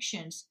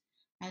 connections.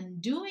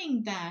 And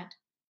doing that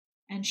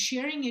and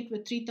sharing it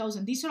with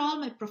 3,000, these are all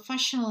my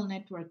professional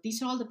network.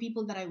 These are all the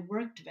people that I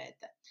worked with.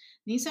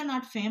 These are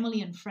not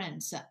family and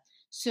friends.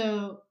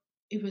 So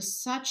it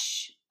was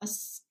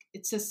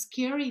it's a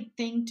scary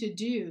thing to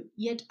do,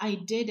 yet I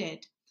did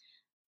it.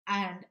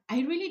 And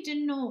I really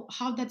didn't know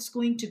how that's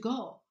going to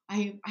go.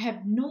 I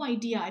have no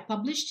idea. I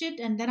published it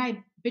and then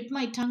I bit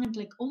my tongue and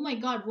like, oh my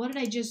God, what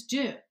did I just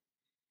do?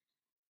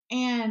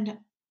 And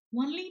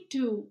only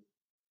to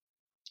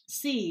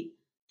see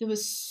there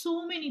was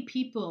so many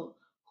people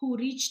who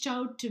reached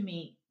out to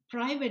me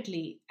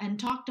privately and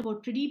talked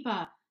about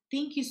Pradeepa,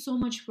 thank you so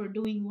much for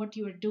doing what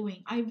you are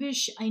doing. I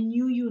wish I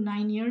knew you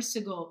 9 years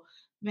ago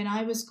when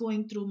I was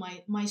going through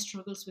my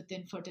struggles with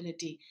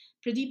infertility.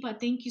 Pradeepa,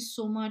 thank you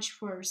so much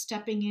for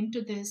stepping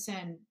into this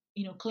and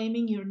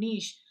claiming your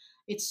niche.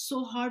 It's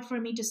so hard for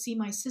me to see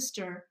my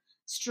sister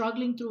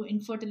struggling through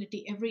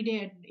infertility every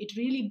day. It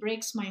really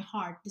breaks my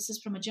heart. This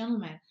is from a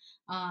gentleman.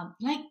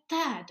 Like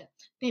that.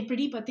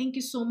 Pradeepa, thank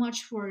you so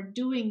much for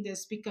doing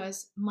this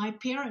because my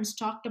parents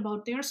talked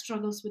about their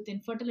struggles with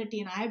infertility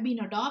and I've been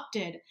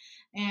adopted.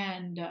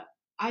 And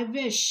I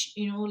wish,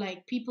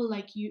 like people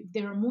like you,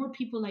 there are more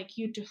people like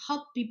you to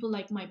help people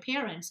like my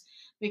parents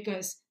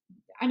because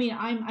I mean,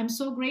 I'm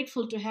so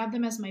grateful to have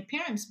them as my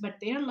parents, but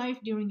their life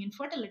during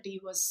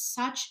infertility was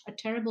such a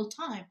terrible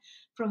time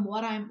from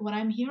what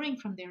I'm hearing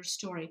from their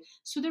story.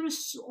 So there were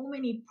so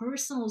many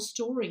personal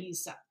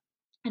stories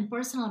and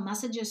personal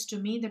messages to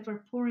me that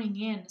were pouring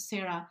in,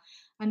 Sarah.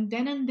 And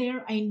then and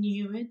there, I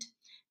knew it.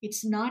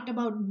 It's not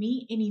about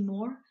me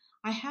anymore.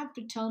 I have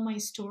to tell my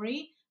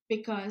story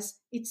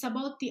because it's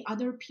about the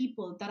other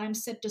people that I'm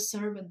set to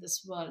serve in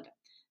this world.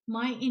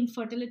 My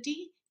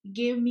infertility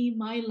gave me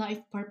my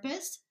life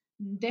purpose.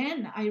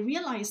 Then I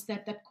realized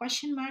that that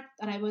question mark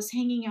that I was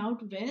hanging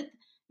out with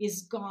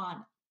is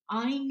gone.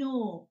 I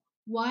know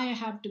why I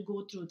have to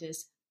go through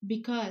this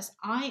because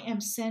I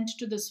am sent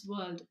to this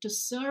world to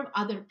serve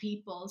other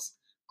people's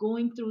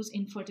going through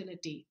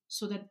infertility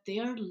so that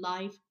their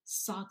life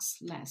sucks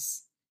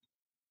less.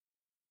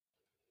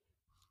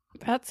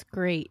 That's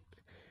great.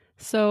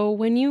 So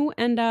when you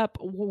end up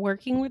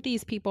working with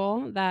these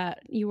people that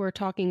you were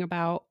talking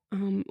about,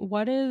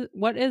 what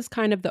is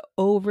kind of the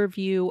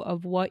overview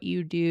of what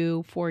you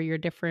do for your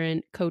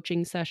different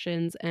coaching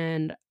sessions?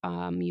 And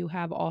you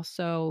have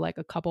also like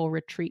a couple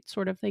retreat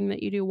sort of thing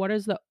that you do. What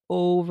is the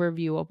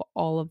overview of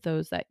all of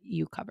those that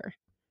you cover?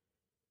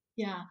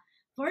 Yeah.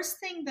 First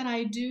thing that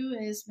I do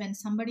is when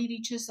somebody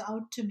reaches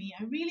out to me,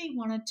 I really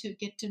wanted to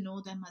get to know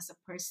them as a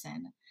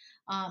person.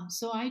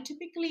 So I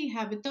typically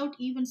have, without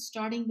even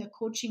starting the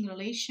coaching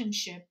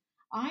relationship,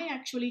 I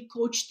actually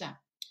coach them.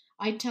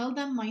 I tell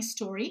them my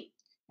story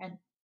and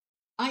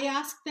I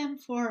ask them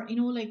for,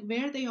 like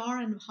where they are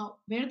and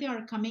where they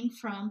are coming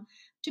from.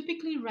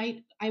 Typically,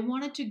 right, I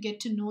wanted to get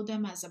to know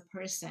them as a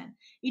person.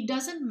 It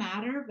doesn't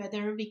matter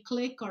whether we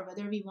click or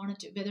whether we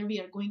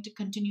are going to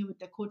continue with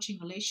the coaching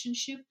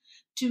relationship.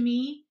 To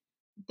me,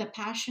 the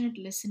passionate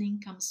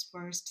listening comes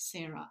first,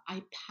 Sarah.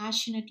 I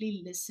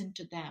passionately listen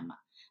to them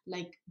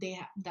like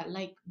that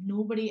like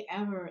nobody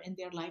ever in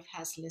their life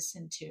has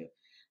listened to.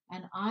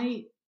 And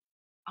I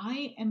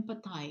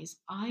empathize.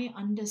 I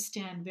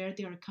understand where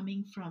they are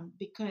coming from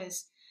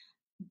because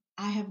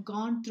I have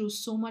gone through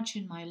so much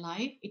in my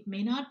life. It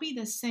may not be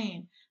the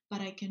same,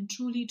 but I can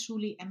truly,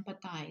 truly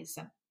empathize.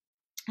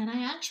 And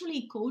I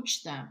actually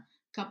coached them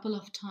a couple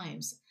of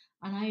times.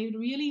 And I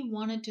really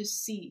wanted to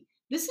see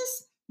this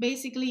is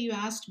basically, you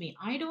asked me,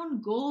 I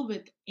don't go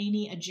with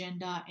any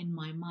agenda in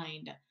my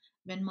mind.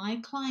 When my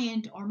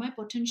client or my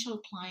potential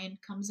client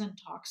comes and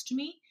talks to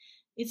me,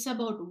 it's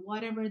about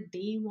whatever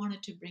they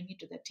wanted to bring it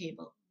to the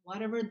table,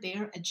 whatever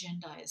their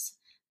agenda is.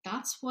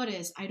 That's what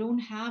is. I don't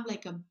have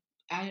like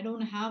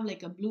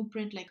a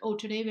blueprint like, oh,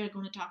 today we are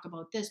going to talk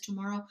about this,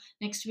 tomorrow,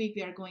 next week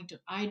we are going to.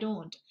 I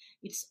don't.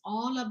 It's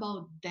all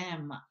about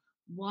them.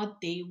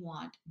 what they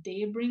want.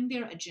 They bring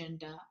their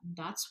agenda.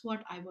 That's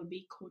what I will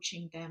be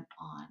coaching them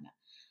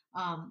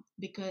on.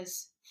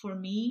 Because for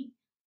me,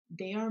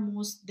 they are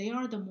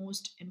the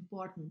most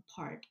important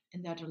part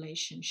in that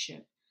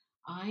relationship.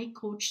 I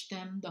coach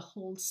them the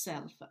whole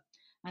self.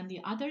 And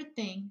the other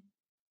thing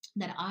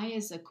that I,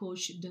 as a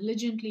coach,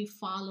 diligently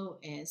follow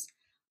is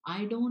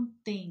I don't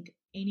think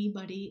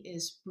anybody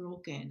is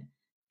broken.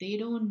 They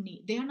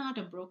are not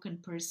a broken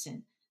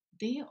person.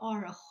 They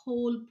are a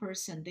whole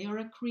person. They are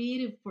a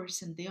creative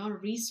person. They are a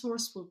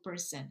resourceful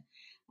person.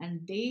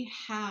 And they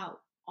have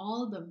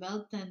all the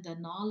wealth and the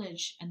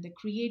knowledge and the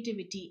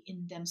creativity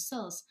in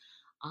themselves.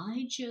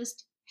 I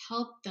just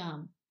help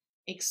them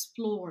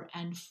explore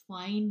and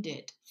find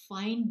it,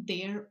 find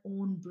their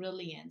own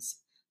brilliance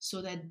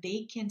so that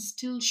they can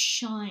still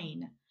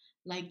shine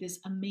like this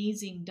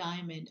amazing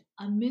diamond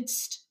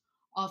amidst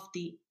of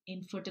the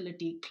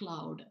infertility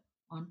cloud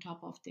on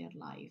top of their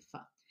life.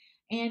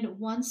 And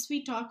once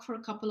we talk for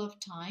a couple of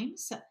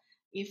times,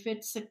 if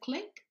it's a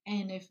click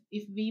and if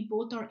we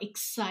both are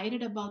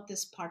excited about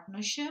this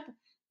partnership,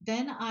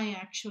 then I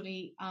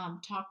actually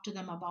talk to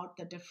them about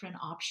the different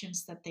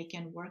options that they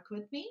can work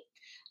with me.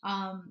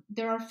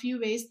 There are a few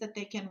ways that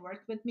they can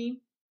work with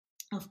me.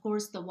 Of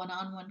course, the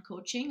one-on-one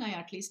coaching, I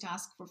at least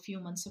ask for a few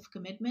months of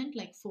commitment,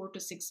 like 4 to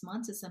 6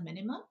 months is a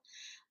minimum.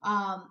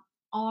 um,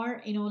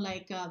 or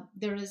like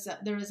there is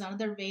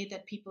another way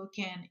that people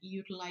can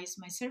utilize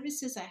my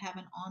services. I have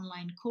an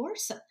online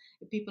course.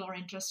 If people are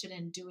interested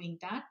in doing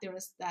that,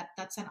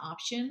 that's an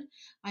option.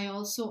 I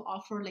also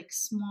offer like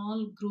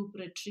small group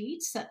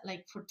retreats,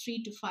 like for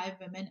 3 to 5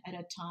 women at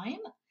a time.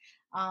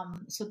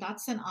 So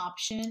that's an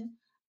option.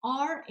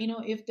 Or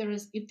if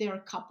there are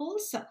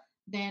couples,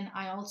 then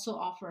I also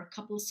offer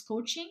couples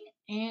coaching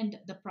and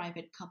the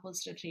private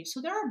couples retreat.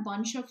 So there are a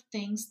bunch of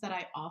things that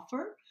I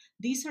offer.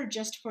 These are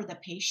just for the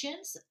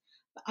patients.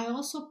 I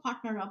also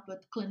partner up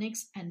with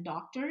clinics and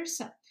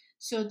doctors.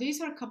 So these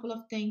are a couple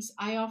of things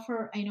I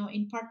offer. I know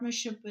in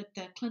partnership with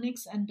the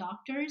clinics and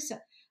doctors,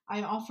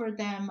 I offer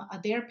them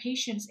their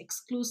patients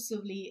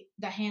exclusively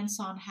the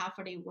hands-on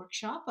half-a-day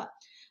workshop.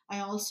 I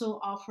also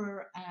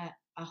offer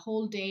a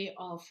whole day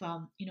of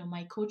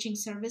my coaching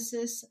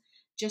services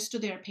just to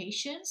their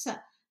patients,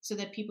 so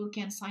that people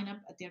can sign up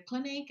at their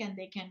clinic and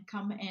they can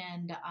come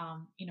and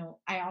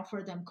I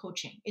offer them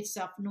coaching. It's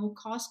of no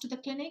cost to the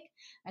clinic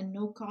and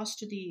no cost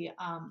to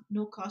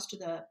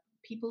the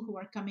people who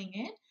are coming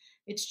in.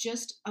 It's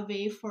just a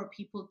way for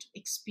people to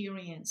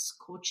experience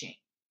coaching.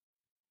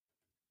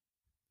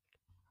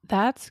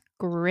 That's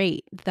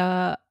great.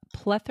 The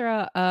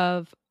plethora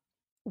of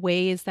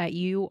ways that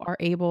you are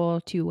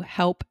able to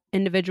help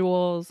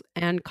individuals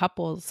and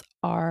couples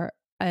are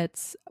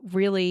it's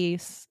really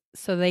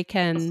so they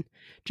can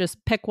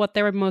just pick what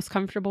they're most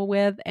comfortable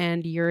with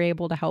and you're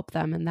able to help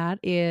them, and that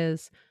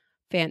is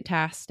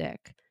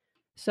fantastic.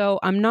 So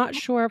I'm not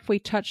sure if we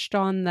touched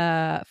on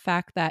the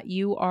fact that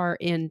you are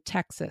in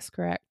Texas,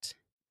 correct?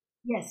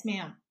 Yes,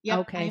 ma'am. Yep,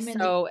 Okay, I'm in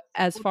the. so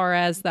as far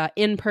as the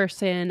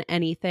in-person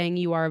anything,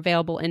 you are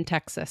available in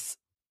Texas.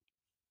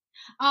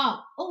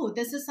 Oh,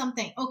 this is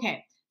something.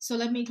 Okay, so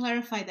let me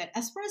clarify that.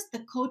 As far as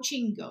the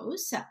coaching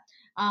goes,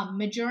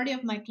 majority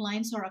of my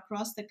clients are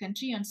across the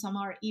country, and some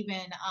are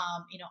even,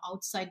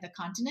 outside the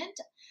continent.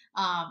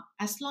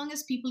 As long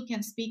as people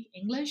can speak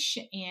English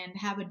and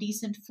have a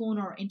decent phone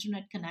or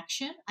internet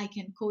connection, I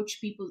can coach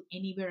people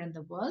anywhere in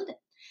the world.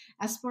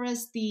 As far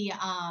as the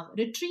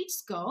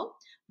retreats go,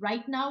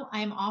 right now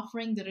I'm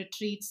offering the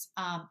retreats,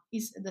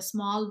 is the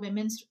small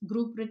women's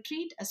group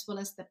retreat as well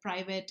as the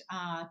private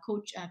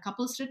coach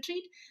couples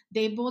retreat.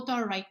 They both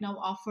are right now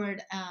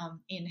offered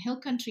in Hill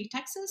Country,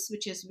 Texas,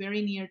 which is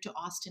very near to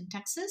Austin,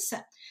 Texas,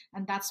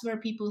 and that's where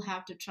people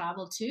have to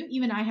travel to.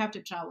 Even I have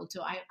to travel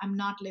to. I'm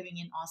not living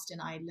in Austin.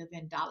 I live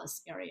in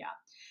Dallas area.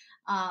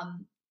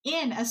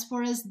 And as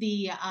far as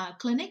the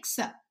clinics,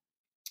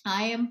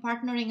 I am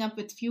partnering up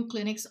with few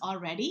clinics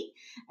already,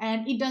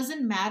 and it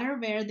doesn't matter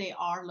where they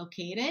are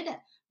located.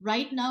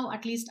 Right now,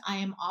 at least I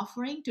am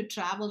offering to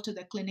travel to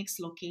the clinic's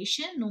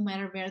location, no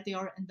matter where they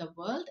are in the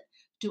world,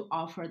 to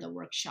offer the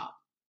workshop.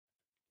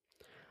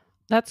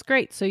 That's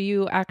great. So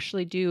you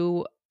actually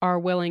are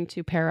willing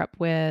to pair up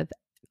with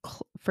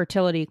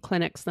fertility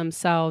clinics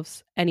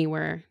themselves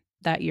anywhere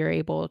that you're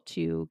able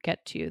to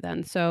get to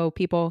then. So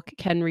people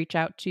can reach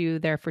out to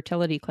their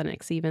fertility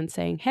clinics even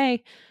saying,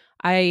 "Hey,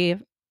 I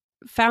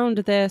found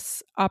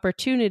this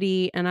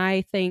opportunity and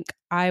I think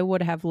I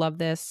would have loved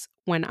this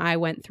when I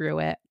went through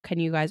it. Can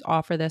you guys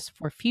offer this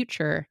for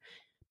future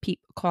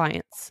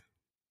clients?"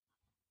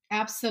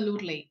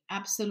 Absolutely,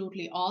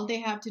 absolutely. All they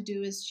have to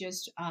do is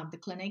just the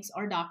clinics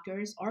or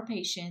doctors or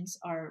patients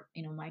or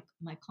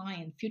my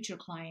client, future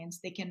clients.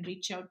 They can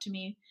reach out to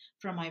me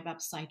from my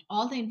website.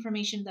 All the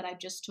information that I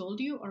just told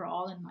you are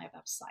all in my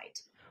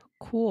website.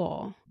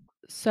 Cool.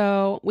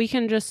 So we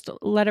can just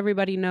let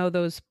everybody know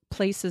those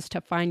places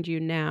to find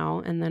you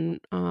now, and then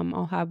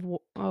I'll have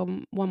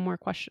one more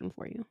question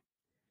for you.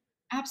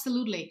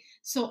 Absolutely.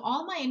 So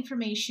all my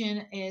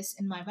information is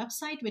in my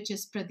website, which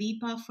is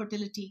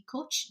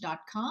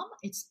pradeepafertilitycoach.com.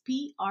 It's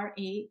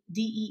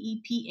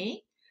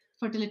Pradeepa,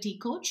 fertility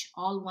coach,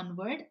 all one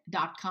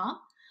word.com.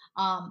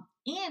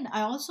 And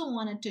I also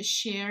wanted to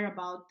share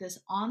about this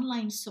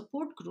online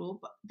support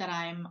group that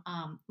I'm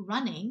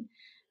running.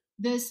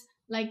 This,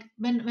 like,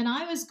 when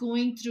I was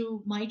going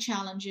through my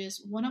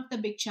challenges, one of the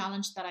big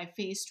challenge that I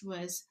faced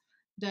was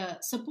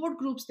the support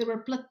groups. There were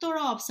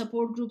plethora of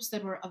support groups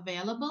that were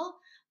available,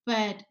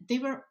 but they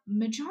were,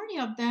 majority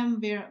of them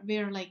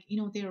were like,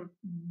 they're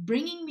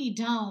bringing me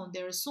down.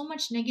 There is so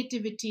much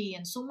negativity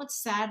and so much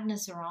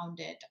sadness around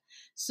it.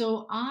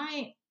 So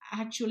I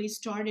actually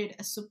started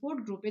a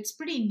support group. It's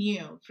pretty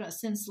new,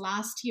 since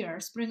last year,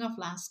 spring of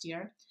last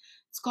year.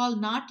 It's called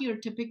Not Your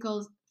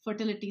Typical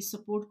Fertility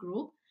Support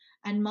Group.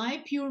 And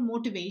my pure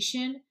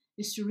motivation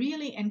is to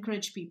really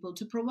encourage people,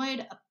 to provide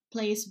a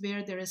place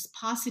where there is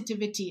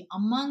positivity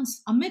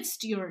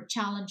amidst your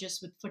challenges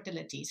with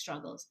fertility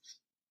struggles.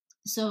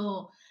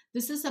 So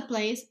this is a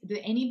place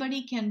that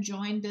anybody can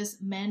join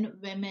this. Men,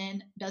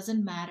 women,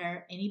 doesn't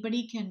matter.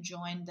 Anybody can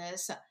join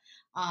this.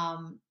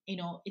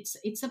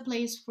 It's a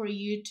place for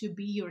you to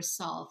be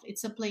yourself.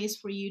 It's a place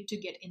for you to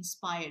get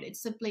inspired.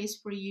 It's a place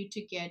for you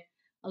to get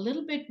a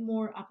little bit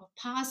more of a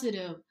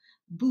positive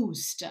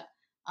boost,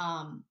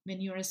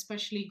 when you're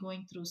especially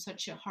going through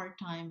such a hard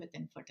time with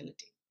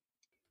infertility.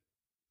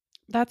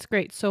 That's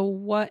great. So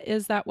what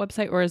is that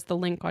website, or is the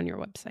link on your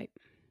website?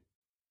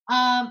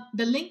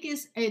 The link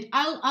is it.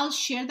 I'll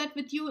share that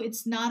with you.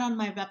 It's not on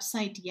my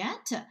website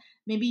yet.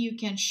 Maybe you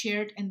can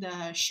share it in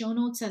the show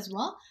notes as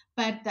well.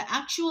 But the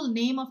actual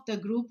name of the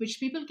group, which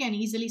people can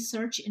easily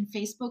search in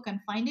Facebook and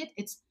find it,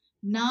 it's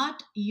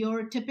Not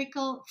Your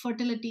Typical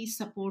Fertility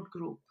Support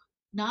Group.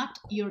 Not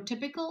Your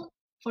Typical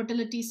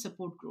Fertility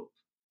Support Group.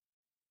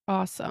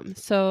 Awesome.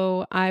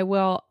 So I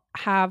will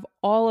have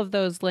all of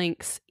those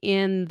links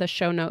in the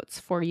show notes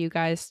for you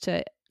guys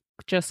to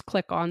just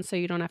click on, so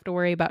you don't have to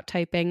worry about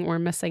typing or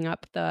messing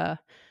up the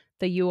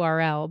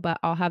URL, but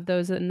I'll have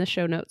those in the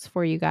show notes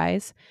for you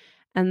guys.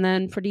 And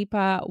then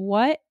Pradeepa,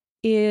 what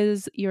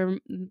is your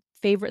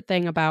favorite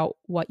thing about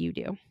what you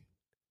do?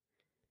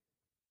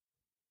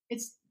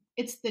 It's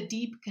the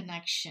deep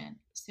connection,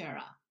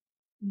 Sarah.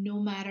 No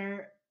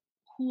matter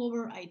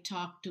whoever I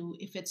talk to,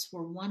 if it's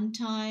for one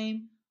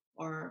time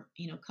or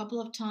a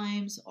couple of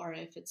times, or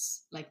if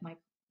it's like my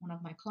one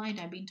of my client,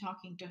 I've been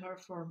talking to her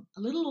for a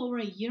little over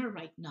a year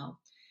right now.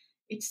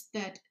 It's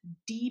that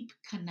deep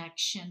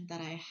connection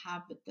that I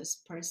have with this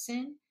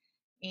person,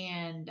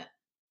 and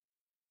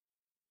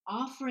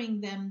offering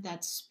them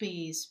that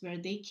space where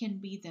they can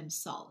be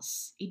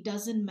themselves. It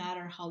doesn't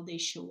matter how they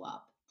show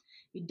up.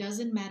 It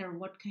doesn't matter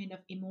what kind of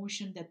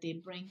emotion that they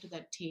bring to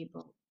that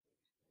table.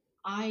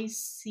 I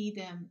see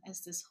them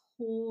as this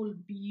whole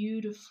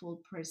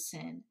beautiful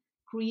person,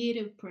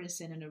 creative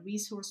person, and a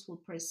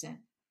resourceful person.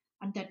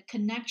 And that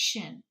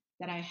connection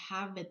that I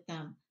have with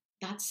them,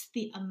 that's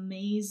the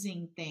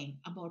amazing thing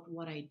about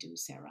what I do,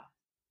 Sarah.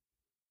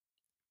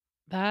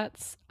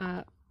 That's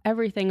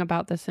everything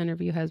about this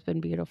interview has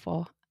been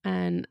beautiful.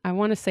 And I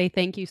want to say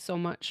thank you so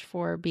much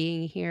for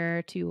being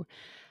here to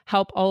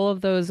help all of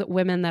those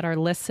women that are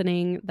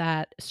listening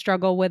that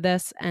struggle with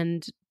this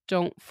and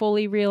don't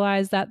fully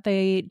realize that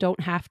they don't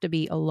have to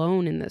be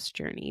alone in this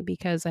journey,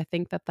 because I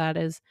think that that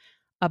is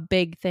a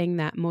big thing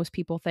that most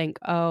people think,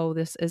 oh,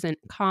 this isn't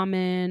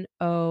common.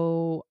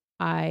 Oh,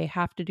 I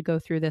have to go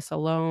through this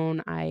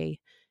alone. I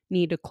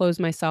need to close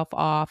myself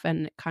off,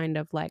 and kind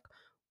of like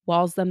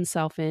walls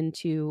themselves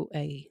into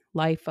a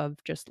life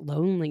of just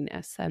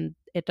loneliness, and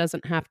it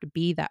doesn't have to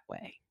be that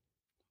way.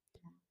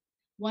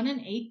 1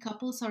 in 8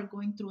 couples are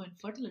going through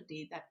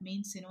infertility. That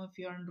means, if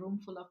you're in a room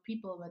full of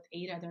people with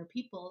 8 other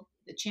people,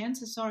 the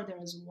chances are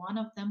there is one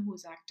of them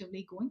who's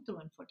actively going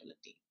through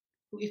infertility,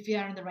 if you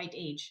are in the right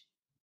age.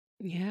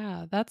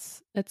 Yeah,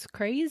 it's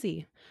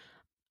crazy.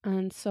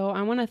 And so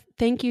I want to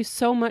thank you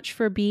so much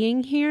for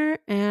being here.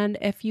 And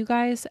if you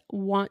guys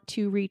want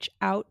to reach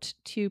out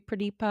to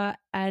Pradeepa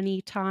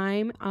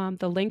anytime,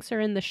 the links are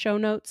in the show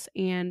notes.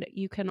 And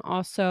you can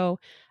also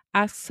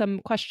ask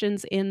some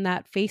questions in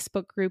that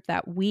Facebook group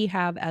that we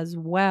have as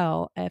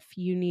well if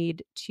you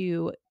need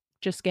to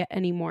just get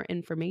any more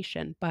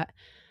information. But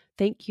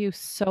thank you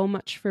so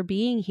much for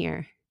being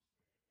here.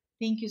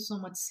 Thank you so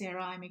much,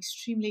 Sarah. I'm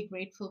extremely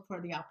grateful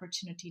for the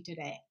opportunity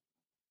today.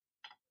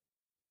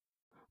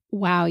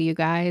 Wow, you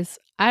guys.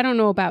 I don't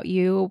know about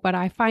you, but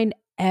I find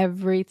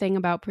everything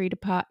about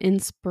Preetapa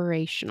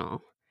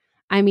inspirational.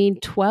 I mean,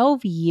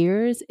 12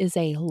 years is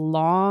a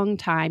long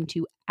time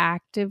to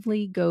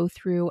actively go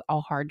through a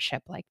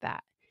hardship like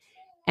that.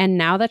 And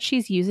now that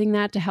she's using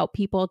that to help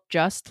people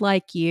just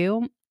like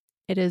you,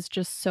 it is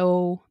just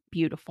so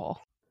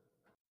beautiful.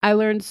 I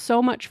learned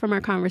so much from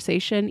our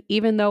conversation,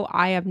 even though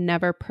I have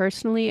never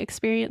personally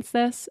experienced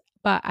this,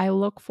 but I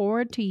look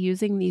forward to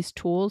using these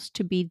tools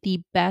to be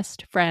the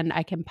best friend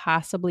I can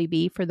possibly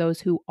be for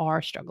those who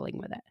are struggling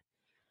with it.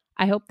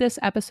 I hope this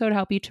episode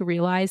helped you to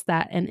realize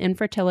that an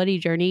infertility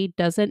journey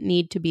doesn't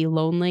need to be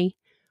lonely,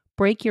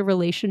 break your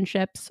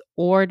relationships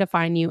or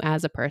define you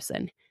as a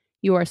person.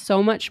 You are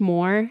so much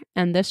more,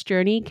 and this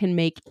journey can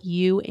make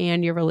you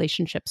and your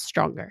relationships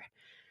stronger.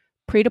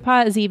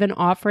 Pritapa is even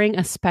offering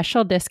a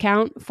special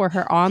discount for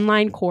her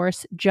online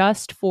course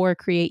just for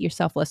Create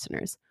Yourself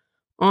listeners.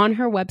 On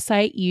her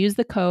website, use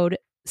the code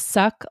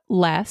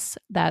SUCKLESS,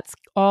 that's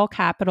all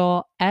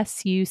capital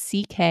SUCKLESS,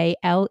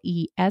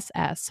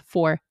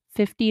 for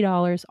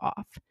 $50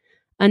 off.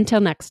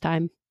 Until next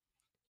time.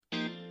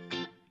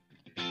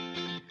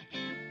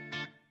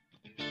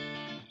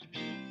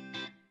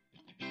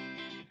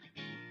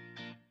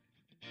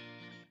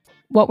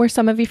 What were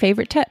some of your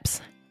favorite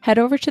tips? Head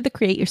over to the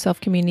Create Yourself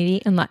community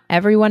and let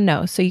everyone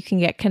know so you can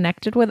get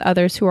connected with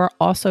others who are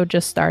also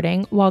just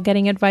starting while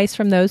getting advice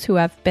from those who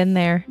have been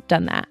there,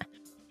 done that.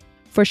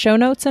 For show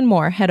notes and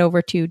more, head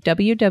over to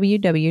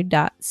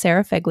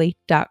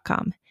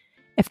www.sarahfegley.com.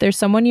 If there's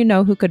someone you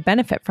know who could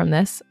benefit from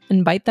this,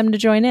 invite them to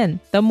join in.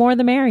 The more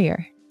the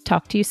merrier.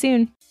 Talk to you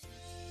soon.